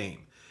in the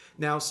game.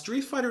 Now,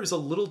 Street Fighter is a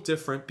little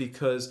different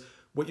because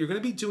what you're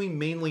going to be doing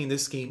mainly in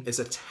this game is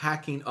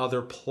attacking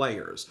other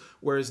players,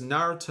 whereas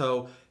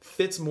Naruto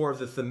fits more of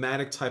the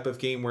thematic type of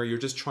game where you're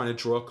just trying to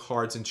draw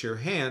cards into your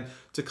hand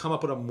to come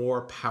up with a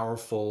more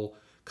powerful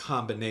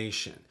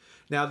combination.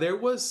 Now, there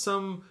was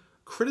some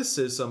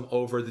criticism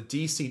over the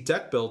DC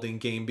deck building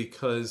game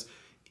because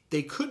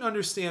they couldn't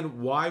understand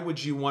why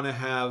would you want to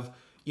have,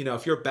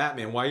 if you're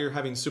Batman, why you're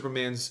having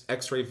Superman's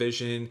X-ray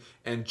vision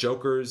and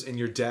Joker's in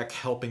your deck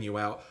helping you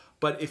out.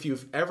 But if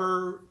you've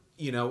ever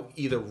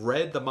either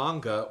read the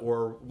manga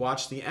or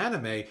watched the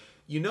anime,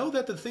 you know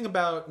that the thing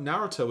about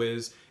Naruto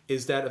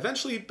is that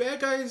eventually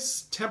bad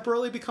guys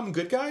temporarily become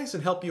good guys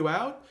and help you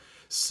out.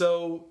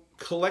 So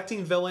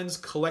collecting villains,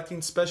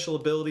 collecting special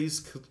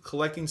abilities,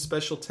 collecting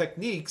special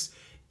techniques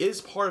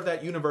is part of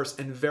that universe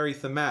and very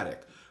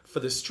thematic. For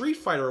the Street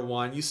Fighter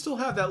one, you still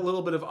have that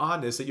little bit of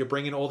oddness that you're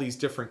bringing all these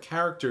different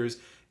characters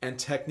and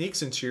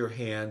techniques into your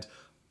hand,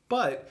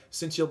 but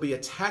since you'll be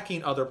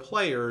attacking other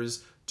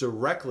players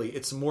directly,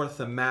 it's more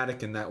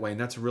thematic in that way, and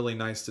that's really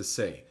nice to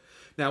see.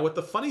 Now, what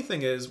the funny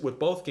thing is with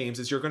both games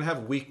is you're going to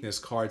have weakness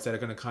cards that are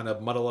going to kind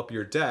of muddle up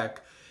your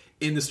deck.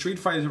 In the Street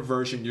Fighter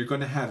version, you're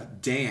going to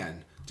have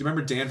Dan. Do you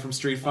remember Dan from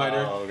Street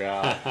Fighter? Oh,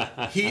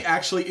 God. He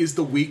actually is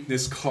the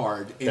weakness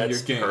card in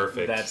your game.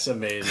 Perfect. That's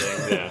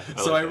amazing. Yeah.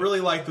 I really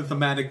like the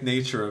thematic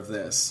nature of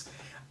this.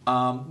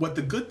 What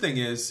the good thing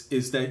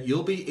is that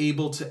you'll be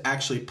able to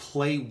actually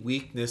play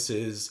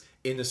weaknesses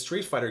in the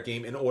Street Fighter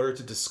game in order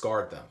to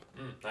discard them.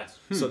 Nice.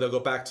 So they'll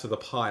go back to the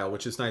pile,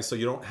 which is nice. So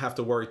you don't have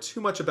to worry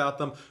too much about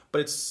them, but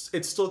it's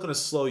still going to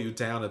slow you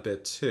down a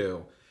bit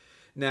too.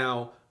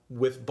 Now,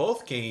 with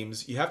both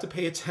games, you have to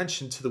pay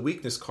attention to the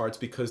weakness cards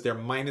because they're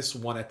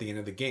 -1 at the end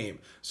of the game.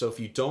 So if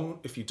you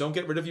don't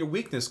get rid of your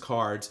weakness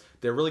cards,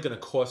 they're really going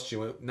to cost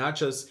you, not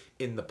just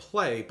in the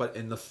play, but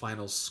in the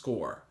final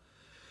score.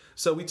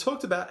 So we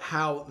talked about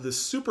how the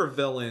super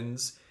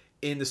villains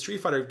in the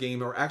Street Fighter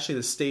game are actually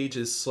the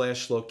stages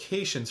 /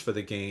 locations for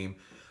the game.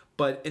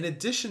 But in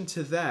addition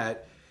to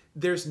that,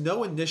 there's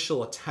no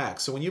initial attack.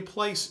 So when you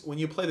play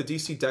the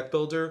DC deck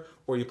builder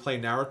or you play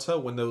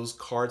Naruto, when those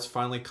cards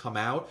finally come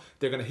out,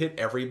 they're going to hit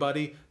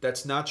everybody.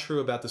 That's not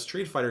true about the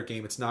Street Fighter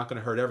game. It's not going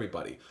to hurt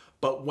everybody.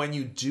 But when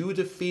you do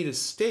defeat a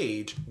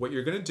stage, what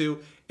you're going to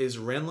do is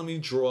randomly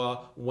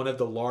draw one of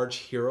the large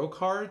hero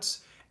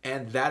cards,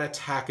 and that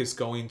attack is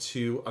going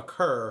to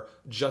occur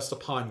just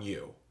upon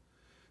you.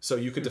 So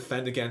you could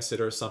defend against it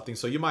or something.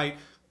 So you might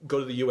go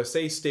to the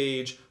USA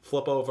stage,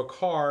 flip over a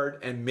card,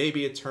 and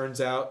maybe it turns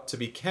out to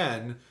be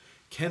Ken.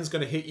 Ken's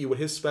going to hit you with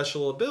his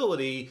special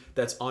ability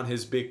that's on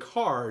his big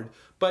card,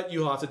 but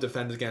you'll have to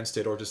defend against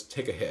it or just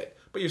take a hit.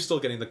 But you're still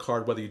getting the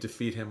card whether you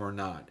defeat him or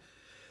not.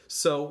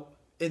 So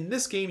in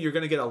this game, you're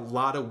going to get a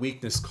lot of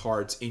weakness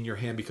cards in your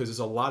hand because there's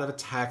a lot of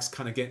attacks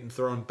kind of getting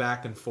thrown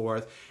back and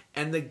forth,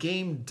 and the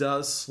game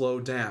does slow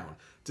down,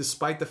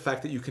 despite the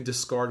fact that you can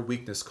discard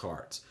weakness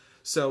cards.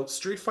 So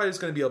Street Fighter is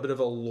going to be a bit of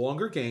a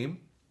longer game,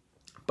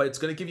 but it's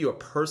going to give you a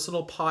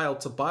personal pile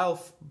to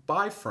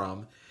buy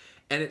from,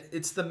 and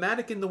it's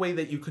thematic in the way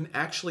that you can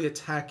actually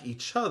attack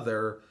each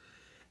other,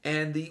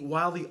 and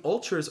while the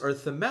ultras are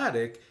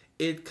thematic,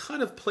 it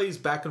kind of plays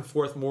back and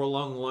forth more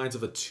along the lines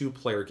of a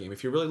two-player game.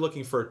 If you're really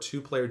looking for a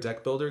two-player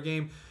deck builder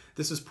game,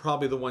 this is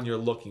probably the one you're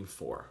looking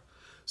for.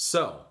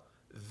 So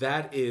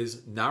that is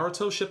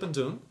Naruto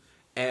Shippuden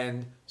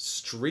and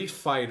Street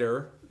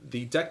Fighter,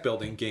 the deck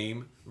building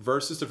game,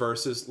 versus the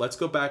versus. Let's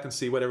go back and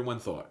see what everyone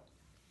thought.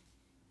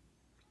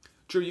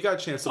 Drew, you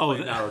got a chance to play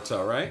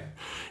Naruto, right?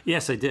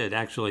 Yes, I did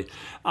actually.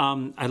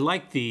 I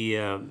like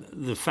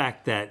the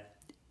fact that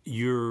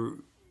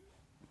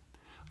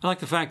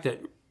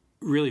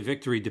really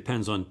victory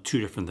depends on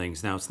two different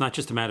things. Now, it's not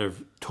just a matter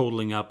of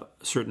totaling up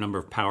a certain number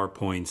of power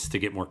points to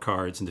get more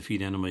cards and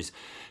defeat enemies,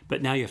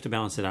 but now you have to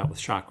balance it out with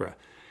chakra.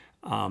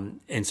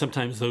 And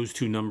sometimes those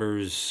two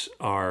numbers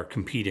are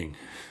competing.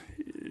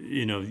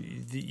 You know,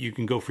 you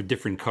can go for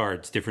different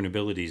cards, different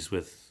abilities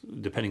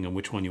depending on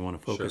which one you want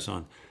to focus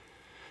on.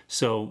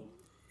 So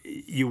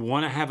you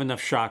want to have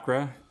enough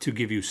chakra to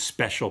give you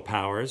special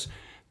powers,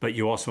 but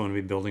you also want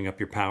to be building up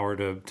your power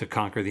to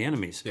conquer the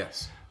enemies.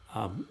 Yes.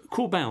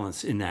 Cool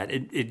balance in that.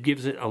 It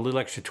gives it a little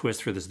extra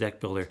twist for this deck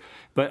builder.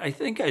 But I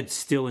think I'd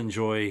still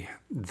enjoy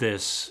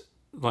this,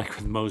 like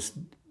with most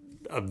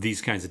of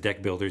these kinds of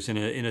deck builders, in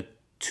a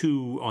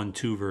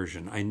 2-on-2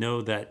 version. I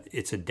know that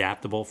it's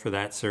adaptable for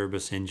that.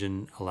 Cerebus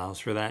Engine allows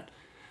for that.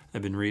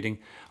 I've been reading.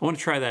 I want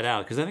to try that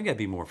out because I think that'd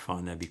be more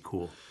fun. That'd be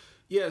cool.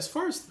 Yeah, as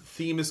far as the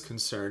theme is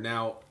concerned,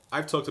 now,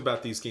 I've talked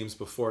about these games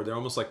before. They're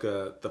almost like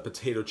the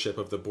potato chip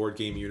of the board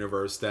game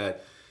universe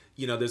that,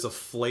 you know, there's a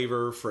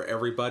flavor for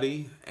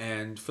everybody.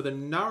 And for the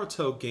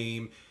Naruto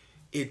game,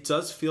 it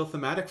does feel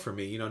thematic for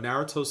me. You know,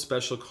 Naruto's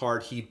special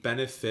card, he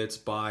benefits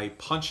by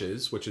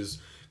punches, which is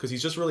because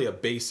he's just really a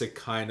basic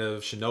kind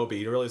of shinobi.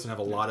 He really doesn't have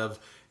a lot of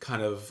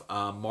kind of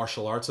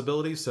martial arts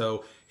ability.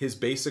 So his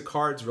basic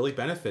cards really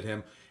benefit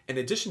him. In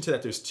addition to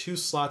that, there's 2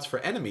 slots for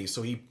enemies,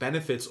 so he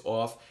benefits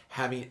off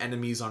having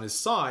enemies on his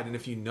side. And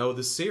if you know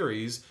the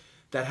series,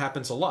 that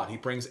happens a lot. He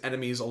brings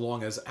enemies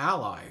along as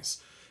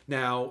allies.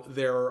 Now,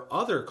 there are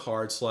other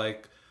cards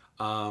like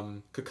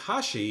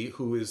Kakashi,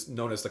 who is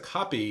known as the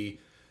copy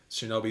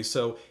shinobi.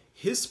 So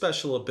his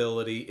special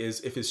ability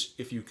is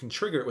if you can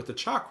trigger it with the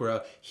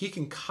chakra, he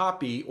can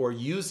copy or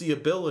use the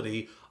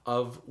ability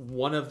of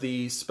one of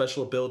the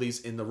special abilities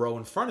in the row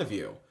in front of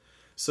you.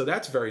 So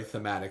that's very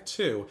thematic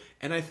too.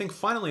 And I think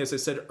finally, as I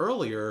said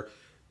earlier,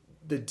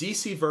 the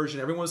DC version,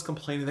 everyone was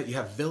complaining that you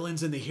have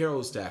villains in the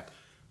heroes deck.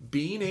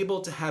 Being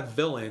able to have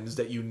villains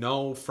that you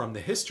know from the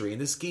history, and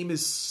this game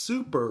is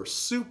super,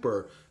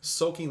 super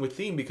soaking with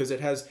theme because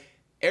it has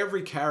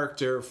every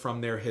character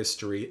from their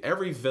history,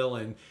 every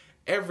villain,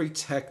 every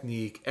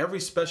technique,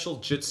 every special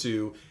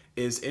jutsu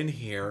is in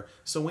here.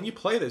 So when you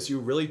play this, you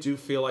really do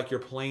feel like you're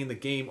playing the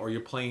game or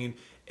you're playing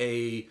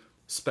a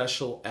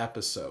special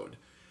episode.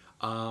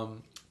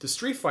 The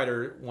Street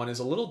Fighter one is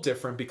a little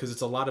different because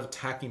it's a lot of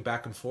attacking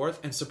back and forth,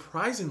 and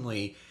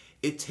surprisingly,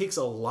 it takes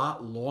a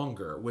lot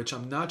longer, which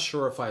I'm not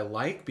sure if I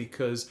like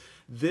because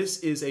this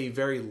is a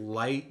very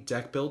light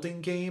deck building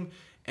game,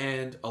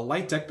 and a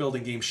light deck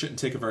building game shouldn't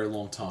take a very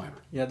long time.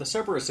 Yeah, the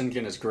Cerberus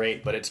engine is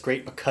great, but it's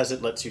great because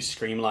it lets you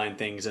streamline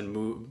things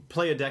and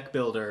play a deck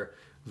builder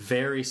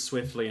very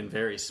swiftly and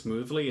very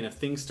smoothly, and if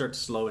things start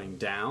slowing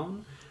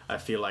down, I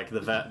feel like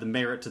the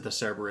merit to the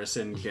Cerberus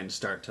engine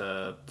start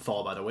to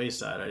fall by the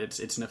wayside.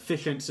 It's an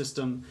efficient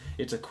system,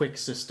 it's a quick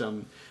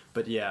system,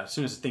 but yeah, as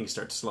soon as things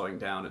start slowing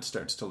down, it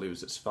starts to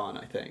lose its fun,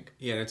 I think.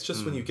 Yeah, and it's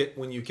just when you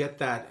get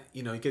that,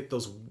 you know, you get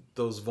those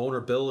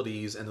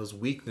vulnerabilities and those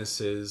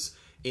weaknesses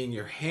in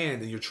your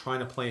hand, and you're trying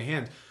to play a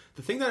hand.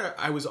 The thing that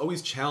I was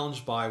always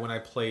challenged by when I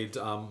played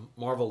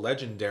Marvel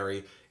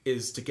Legendary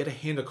is to get a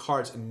hand of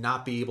cards and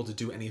not be able to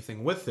do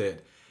anything with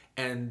it.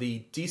 And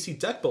the DC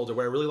deck builder,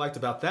 what I really liked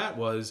about that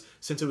was,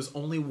 since it was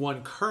only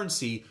one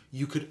currency,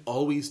 you could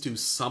always do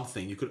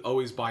something. You could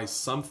always buy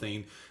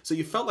something. So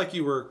you felt like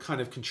you were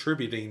kind of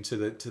contributing to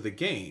the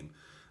game.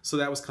 So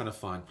that was kind of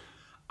fun.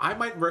 I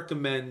might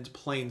recommend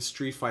playing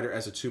Street Fighter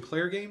as a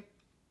 2-player game.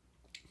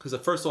 Because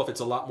first off,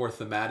 it's a lot more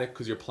thematic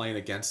because you're playing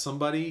against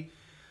somebody.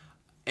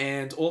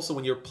 And also,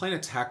 when you're playing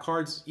attack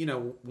cards, you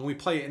know, when we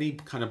play any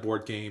kind of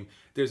board game,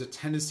 there's a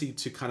tendency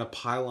to kind of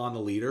pile on the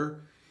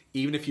leader,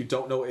 even if you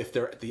don't know if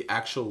they're the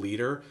actual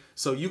leader.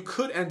 So you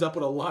could end up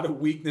with a lot of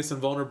weakness and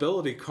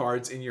vulnerability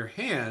cards in your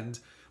hand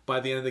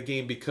by the end of the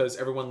game because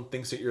everyone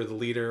thinks that you're the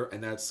leader,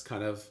 and that's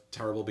kind of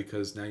terrible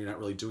because now you're not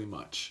really doing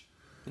much.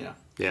 Yeah.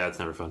 Yeah, it's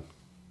never fun.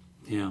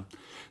 Yeah.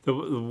 The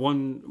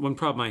one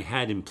problem I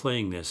had in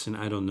playing this, and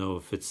I don't know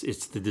if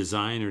it's the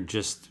design or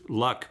just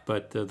luck,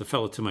 but the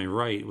fellow to my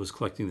right was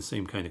collecting the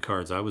same kind of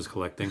cards I was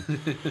collecting,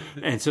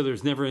 and so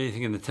there's never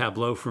anything in the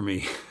tableau for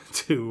me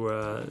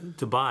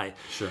to buy.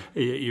 Sure.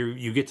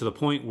 You get to the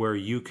point where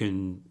you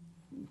can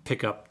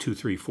pick up 2,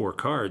 3, 4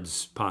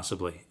 cards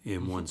possibly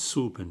in one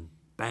swoop, and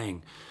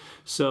bang.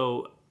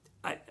 So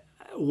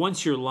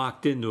once you're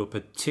locked into a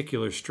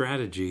particular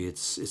strategy,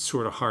 it's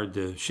sort of hard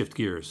to shift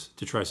gears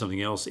to try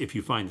something else if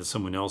you find that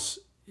someone else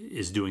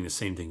is doing the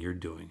same thing you're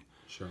doing.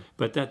 Sure.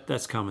 But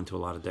that's common to a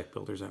lot of deck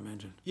builders, I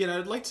imagine. Yeah, and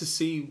I'd like to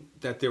see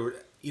that there were,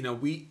 you know,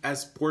 we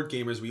as board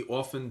gamers, we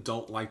often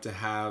don't like to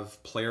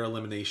have player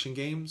elimination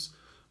games,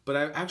 but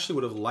I actually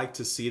would have liked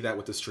to see that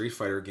with the Street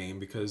Fighter game,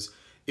 because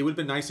it would have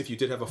been nice if you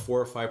did have a 4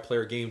 or 5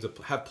 player game to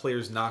have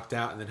players knocked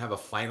out and then have a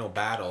final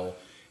battle,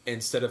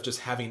 instead of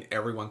just having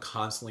everyone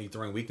constantly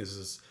throwing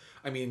weaknesses.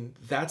 I mean,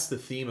 that's the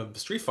theme of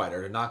Street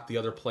Fighter, to knock the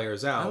other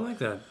players out. I like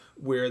that.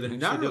 Where the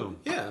Naruto,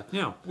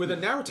 where the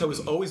Naruto is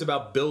always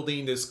about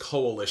building this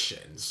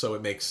coalition, so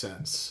it makes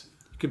sense.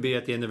 It could be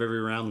at the end of every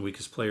round, the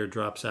weakest player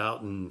drops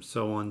out, and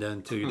so on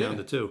down to you're down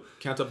to 2.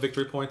 Count up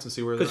victory points and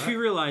see where they're at. Because if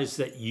you realize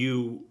that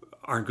you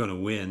aren't going to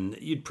win,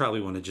 you'd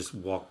probably want to just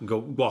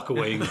walk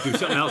away and do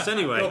something else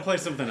anyway. Go play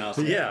something else.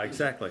 Yeah,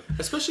 exactly.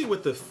 Especially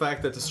with the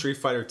fact that the Street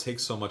Fighter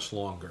takes so much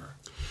longer.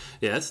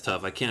 Yeah, that's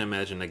tough. I can't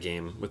imagine a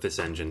game with this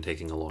engine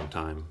taking a long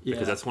time.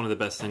 Because that's one of the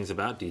best things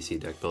about DC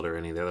Deck Builder or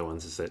any of the other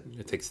ones is that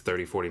it takes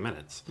 30, 40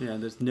 minutes. Yeah,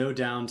 there's no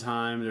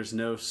downtime, there's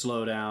no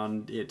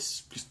slowdown.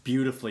 It's just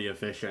beautifully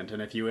efficient.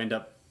 And if you end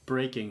up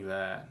breaking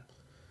that...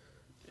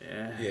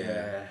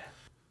 Yeah.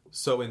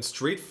 So in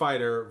Street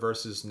Fighter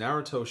versus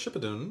Naruto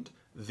Shippuden,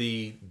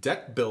 the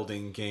deck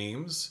building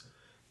games,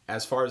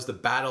 as far as the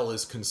battle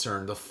is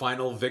concerned, the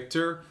final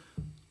victor...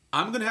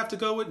 I'm going to have to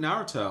go with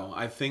Naruto.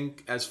 I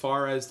think as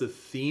far as the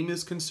theme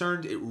is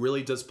concerned, it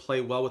really does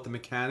play well with the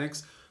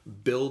mechanics,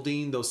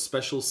 building those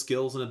special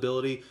skills and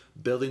ability,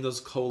 building those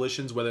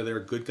coalitions, whether they're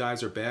good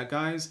guys or bad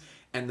guys,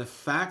 and the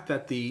fact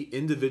that the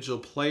individual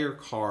player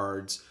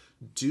cards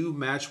do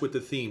match with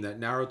the theme, that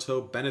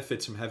Naruto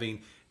benefits from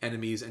having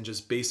enemies and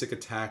just basic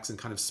attacks and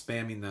kind of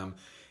spamming them,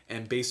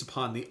 and based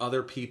upon the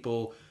other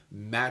people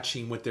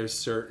matching with their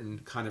certain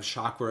kind of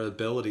chakra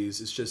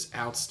abilities, is just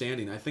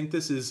outstanding. I think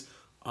this is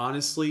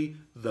honestly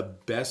the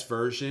best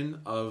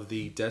version of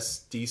the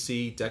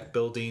DC deck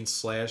building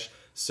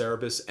 /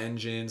 Cerebus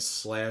engine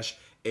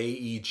 /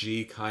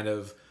 AEG kind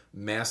of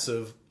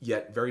massive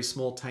yet very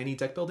small tiny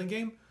deck building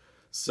game.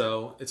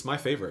 So it's my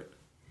favorite.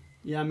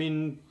 Yeah, I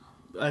mean,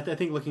 I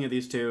think looking at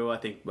these two, I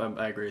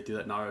agree with you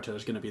that Naruto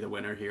is going to be the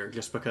winner here,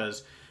 just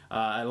because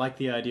I like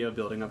the idea of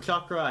building up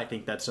chakra. I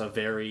think that's a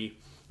very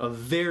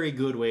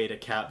good way to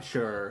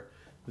capture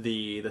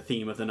the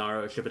theme of the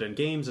Naruto Shippuden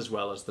games as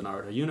well as the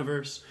Naruto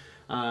universe.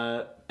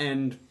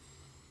 And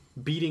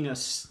beating a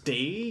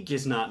stage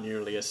is not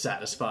nearly as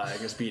satisfying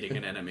as beating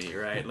an enemy,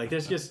 right? Like,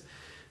 there's just...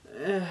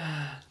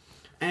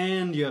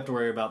 and you have to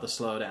worry about the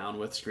slowdown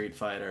with Street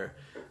Fighter.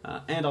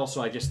 And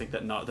also, I just think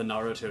that the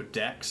Naruto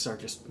decks are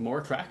just more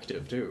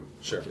attractive, too.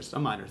 Sure. Just a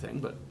minor thing,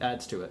 but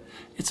adds to it.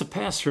 It's a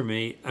pass for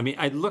me. I mean,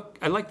 I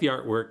like the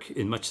artwork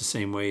in much the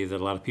same way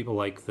that a lot of people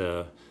like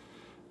the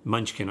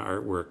Munchkin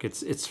artwork.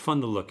 It's fun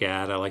to look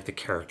at. I like the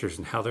characters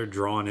and how they're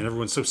drawn, and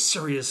everyone's so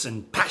serious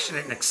and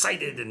passionate and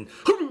excited and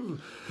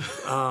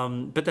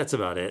but that's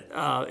about it.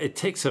 It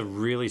takes a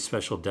really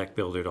special deck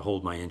builder to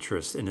hold my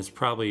interest, and it's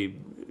probably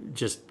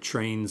just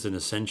Trains and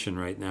Ascension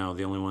right now,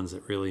 the only ones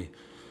that really...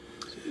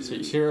 So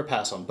you're a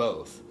pass on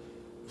both.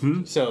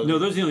 So no,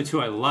 those are the only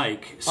two I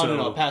like. So,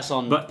 no, pass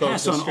on but both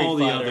pass the on Street all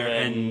the Fighter other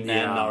and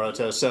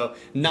Naruto. So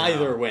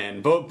neither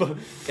win. But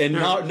in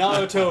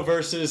Naruto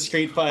versus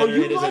Street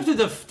Fighter, do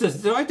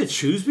I have to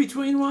choose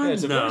between one? Yeah,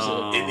 it's a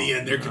versus. In the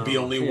end, there could be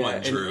only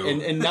one, Drew.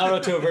 In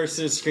Naruto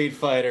versus Street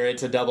Fighter,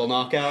 it's a double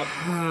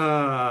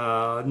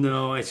knockout.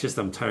 No, it's just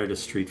I'm tired of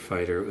Street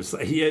Fighter. It was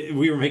like,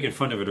 we were making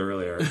fun of it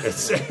earlier.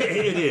 It's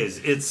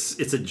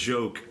a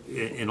joke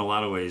in a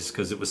lot of ways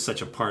because it was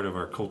such a part of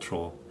our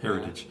cultural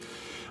heritage.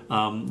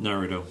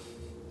 Naruto.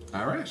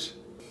 All right.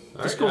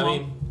 Let's go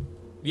on.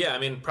 I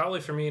mean, probably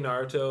for me,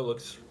 Naruto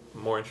looks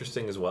more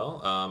interesting as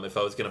well. If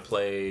I was going to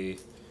play...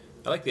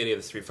 I like the idea of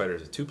the Street Fighter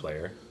as a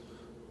 2-player,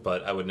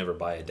 but I would never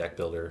buy a deck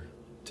builder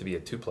to be a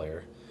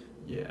 2-player.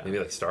 Yeah. Maybe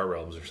like Star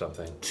Realms or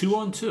something.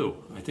 2-on-2,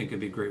 I think it'd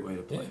be a great way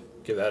to play.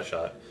 Give that a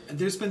shot. And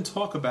there's been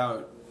talk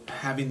about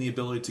having the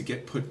ability to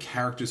put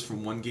characters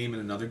from one game in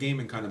another game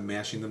and kind of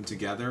mashing them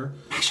together.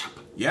 Mash up.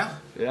 Yeah.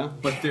 Yeah.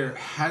 But there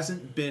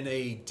hasn't been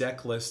a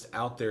deck list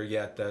out there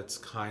yet that's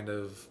kind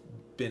of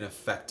been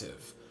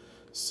effective.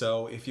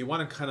 So if you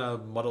want to kind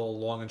of muddle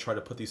along and try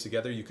to put these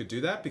together, you could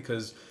do that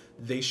because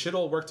they should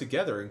all work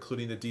together,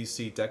 including the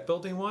DC deck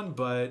building one,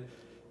 but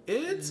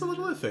it's a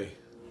little iffy.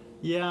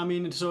 Yeah, I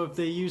mean, so if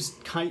they use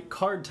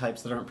card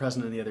types that aren't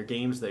present in the other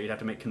games, though, you'd have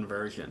to make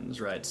conversions,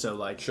 right? So,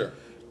 like, Sure.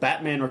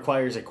 Batman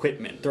requires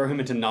equipment. Throw him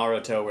into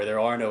Naruto where there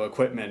are no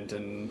equipment,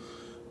 and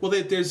Well,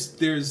 there's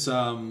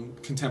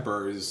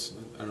contemporaries.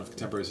 I don't know if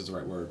contemporaries is the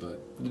right word,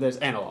 but there's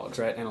analogs,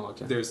 right? Analogs.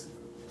 Yeah.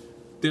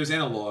 there's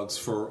analogs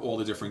for all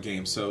the different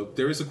games. So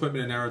there is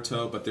equipment in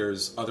Naruto, but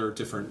there's other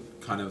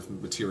different kind of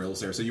materials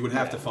there. So you would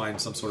have to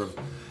find some sort of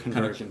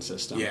Conversion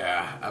system.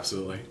 Yeah,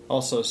 absolutely.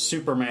 Also,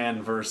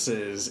 Superman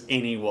versus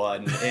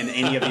anyone in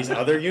any of these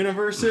other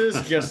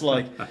universes, just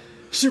like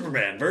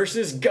Superman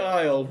versus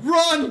Guile.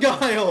 Run,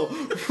 Guile!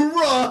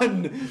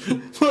 Run!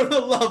 For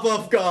the love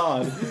of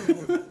God!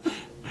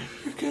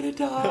 You're gonna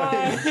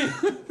die.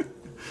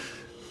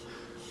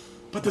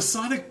 But the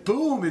sonic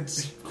boom,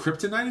 it's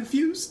kryptonite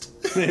infused.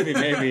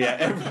 maybe,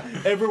 yeah.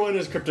 Everyone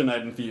is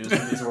kryptonite infused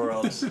in these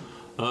worlds.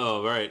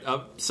 Oh, right.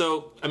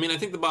 So, I mean, I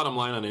think the bottom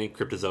line on any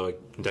Cryptozoic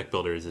deck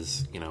builders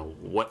is,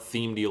 what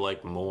theme do you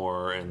like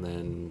more, and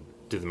then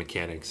do the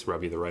mechanics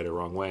rub you the right or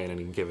wrong way in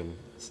any given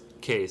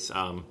case.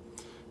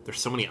 There's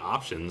so many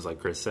options, like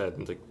Chris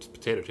said, like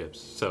potato chips.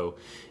 So,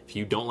 if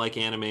you don't like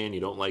anime and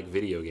you don't like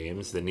video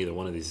games, then neither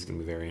one of these is going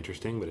to be very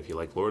interesting. But if you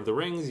like Lord of the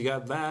Rings, you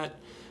got that.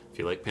 If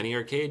you like Penny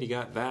Arcade, you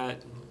got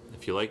that.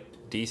 If you like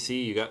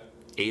DC, you got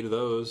 8 of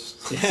those.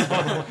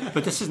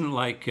 But this isn't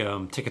like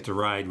Ticket to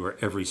Ride, where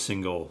every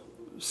single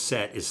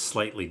set is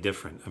slightly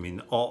different. I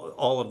mean,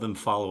 all of them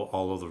follow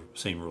all of the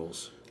same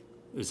rules.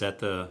 Is that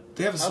the...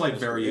 They have a slight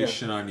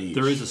variation on each.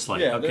 There is a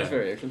slight... Yeah, okay. there's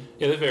variation.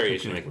 Yeah, there's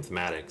variation in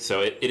thematic.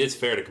 So it is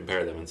fair to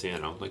compare them and see,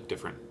 like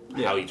different,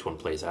 how each one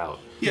plays out.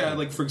 Yeah,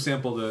 like for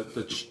example,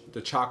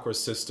 the chakra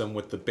system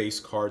with the base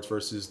cards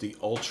versus the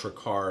ultra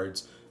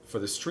cards for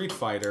the Street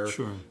Fighter,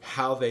 Sure.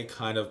 how they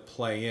kind of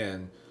play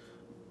in,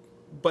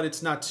 but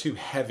it's not too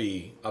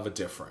heavy of a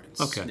difference.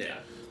 Okay. Yeah.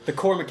 The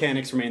core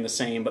mechanics remain the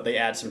same, but they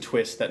add some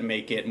twists that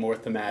make it more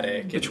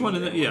thematic. Which one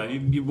of the... Yeah,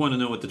 you want to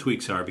know what the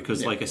tweaks are,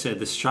 because like I said,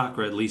 this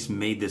chakra at least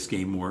made this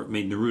game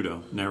made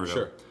Naruto.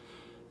 Sure.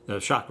 The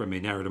chakra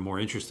made Naruto more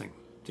interesting.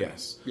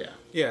 Yes. Yeah.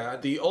 Yeah,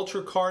 the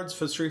ultra cards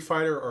for Street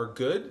Fighter are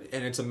good,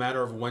 and it's a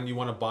matter of when you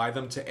want to buy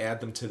them to add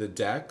them to the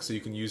deck, so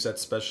you can use that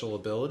special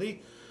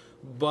ability.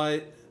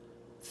 But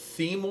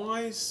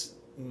theme-wise,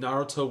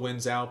 Naruto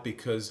wins out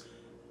because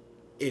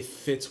it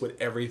fits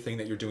with everything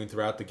that you're doing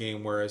throughout the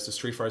game, whereas the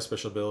Street Fighter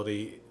special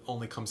ability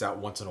only comes out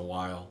once in a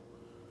while.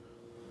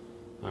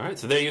 All right,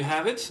 so there you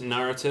have it.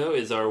 Naruto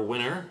is our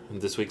winner in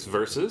this week's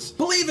Versus.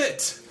 Believe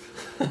it!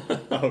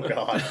 Oh,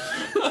 God.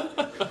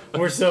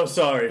 We're so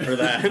sorry for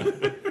that.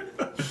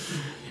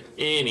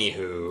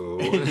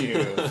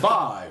 Anywho.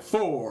 5,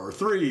 4,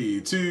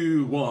 3,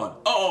 2, 1.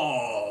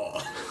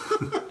 Oh!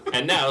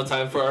 And now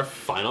time for our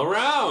final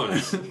round.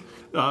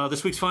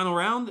 This week's final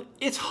round,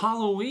 it's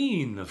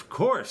Halloween, of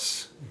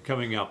course,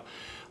 coming up.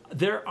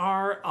 There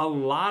are a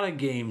lot of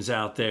games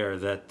out there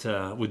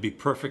that would be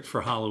perfect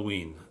for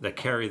Halloween, that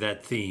carry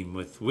that theme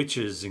with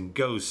witches and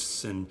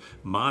ghosts and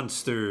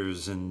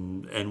monsters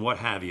and what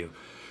have you.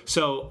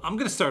 So I'm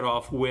going to start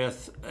off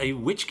with a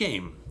witch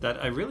game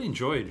that I really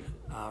enjoyed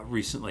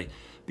recently,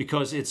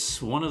 because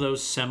it's one of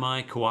those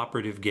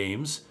semi-cooperative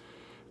games,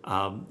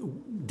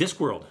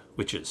 Discworld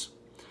Witches.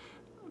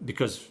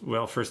 Because,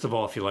 well, first of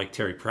all, if you like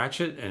Terry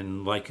Pratchett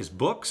and like his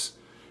books,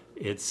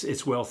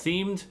 it's well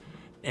themed,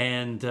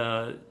 and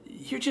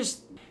you're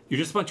just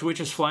a bunch of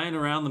witches flying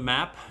around the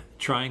map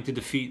trying to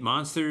defeat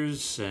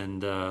monsters,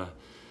 and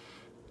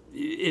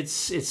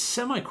it's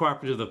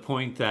semi-cooperative to the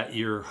point that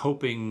you're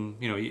hoping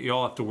you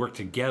all have to work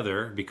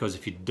together, because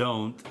if you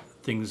don't,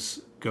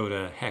 things go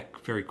to heck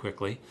very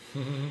quickly.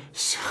 Mm-hmm.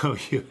 So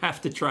you have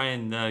to try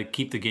and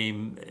keep the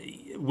game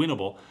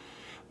winnable.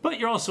 But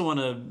you also want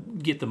to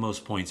get the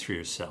most points for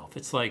yourself.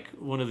 It's like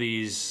one of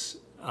these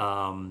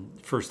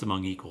first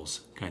among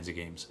equals kinds of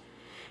games.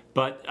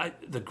 But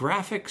the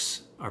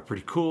graphics are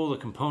pretty cool. The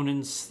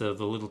components, the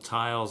little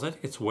tiles, I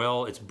think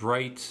it's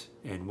bright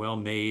and well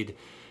made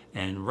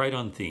and right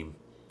on theme.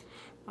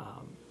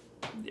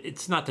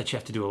 It's not that you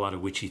have to do a lot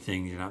of witchy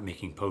things. You're not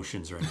making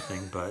potions or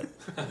anything, but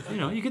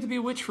you get to be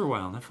a witch for a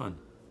while and have fun.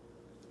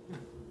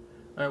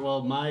 All right,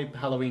 well, my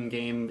Halloween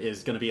game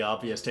is going to be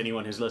obvious to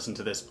anyone who's listened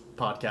to this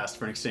podcast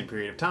for an extended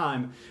period of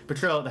time.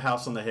 Betrayal at the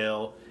House on the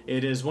Hill.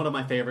 It is one of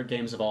my favorite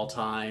games of all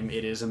time.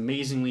 It is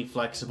amazingly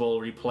flexible,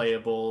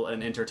 replayable,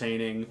 and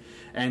entertaining,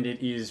 and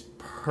it is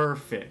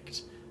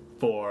perfect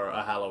for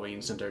a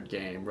Halloween-centered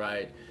game,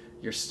 right?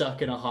 You're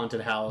stuck in a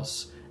haunted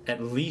house,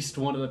 at least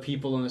one of the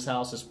people in this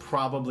house is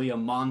probably a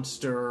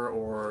monster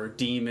or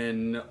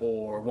demon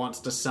or wants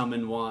to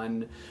summon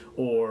one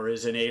or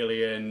is an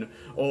alien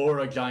or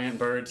a giant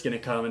bird's gonna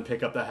come and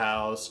pick up the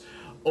house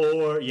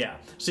or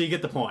so you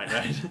get the point,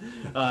 right?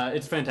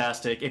 It's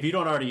fantastic. If you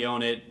don't already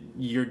own it,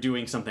 you're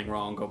doing something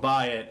wrong. Go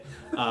buy it.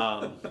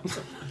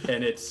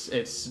 And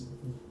it's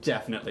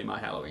definitely my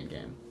Halloween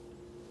game.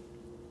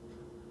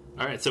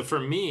 All right, so for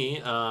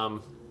me,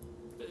 I'm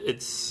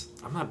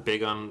not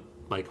big on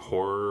like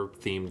horror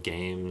themed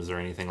games or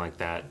anything like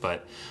that,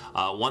 but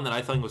one that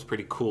I think was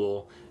pretty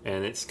cool,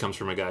 and it comes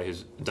from a guy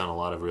who's done a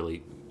lot of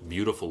really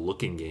beautiful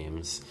looking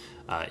games,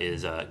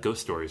 is Ghost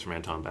Stories from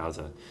Anton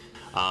Bauza.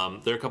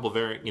 There are a couple of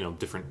very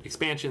different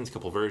expansions, a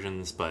couple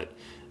versions, but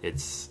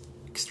it's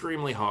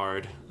extremely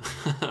hard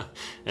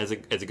as a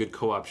good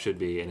co-op should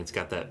be, and it's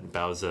got that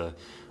Bauza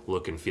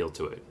look and feel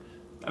to it.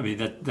 I mean,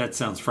 that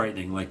sounds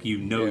frightening. Like,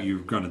 you're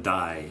going to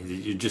die.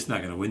 You're just not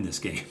going to win this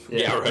game.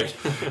 Yeah, right.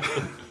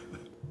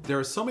 There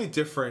are so many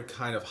different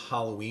kind of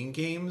Halloween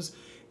games,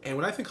 and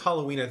when I think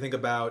Halloween, I think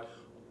about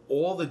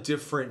all the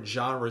different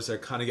genres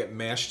that kind of get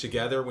mashed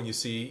together when you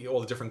see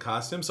all the different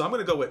costumes. So I'm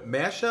going to go with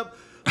Mashup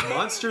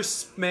Monster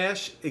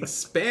Smash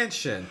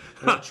Expansion.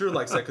 And Drew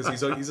likes that because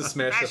he's a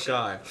Smash Up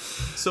guy.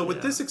 So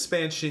with this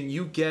expansion,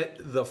 you get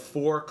the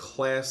 4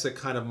 classic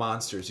kind of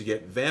monsters. You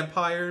get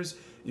vampires,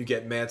 you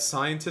get mad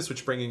scientists,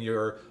 which bring in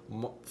your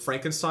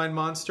Frankenstein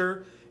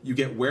monster. You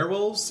get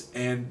werewolves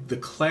and the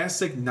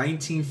classic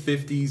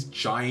 1950s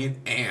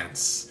giant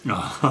ants.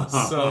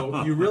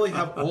 So you really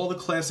have all the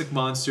classic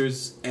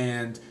monsters,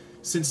 and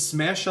since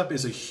Smash Up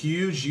is a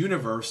huge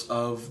universe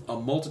of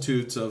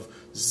multitudes of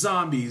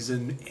zombies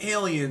and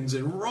aliens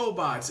and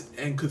robots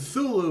and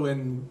Cthulhu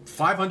and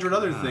 500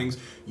 other things,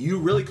 you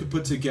really could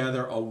put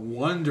together a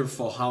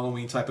wonderful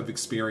Halloween type of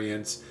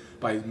experience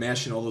by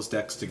mashing all those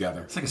decks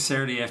together. It's like a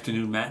Saturday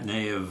afternoon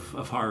matinee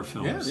of horror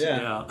films.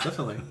 Yeah,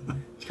 definitely.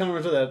 You kind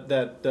of remember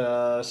that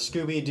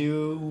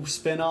Scooby-Doo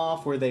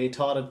spin-off where they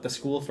taught at the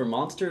school for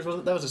monsters?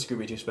 That was a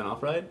Scooby-Doo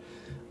spin-off, right?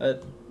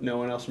 No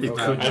one else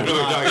remembers. I know what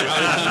you're talking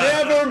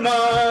about. Never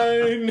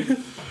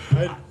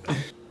mind!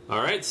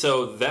 All right,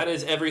 so that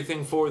is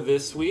everything for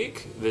this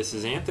week. This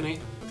is Anthony.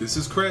 This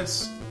is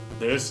Chris.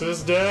 This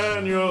is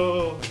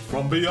Daniel!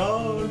 From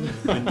Beyond.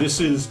 And this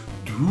is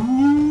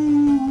Drew.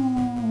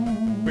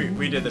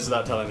 We did this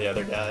without telling the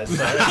other guys.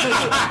 They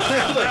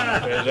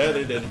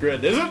did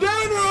great. This is Daniel!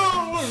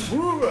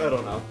 I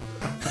don't know.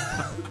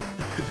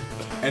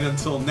 And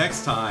until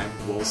next time,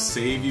 we'll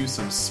save you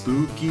some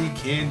spooky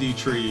candy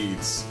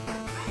treats.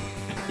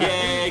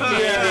 Yay,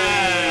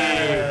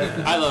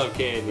 candy! I love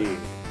candy.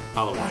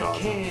 Halloween's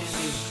awesome.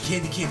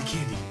 Candy.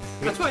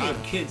 That's why you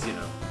have kids,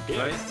 Yeah,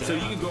 right? So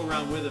you can go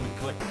around with them and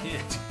collect the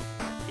candy.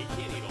 He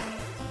can't even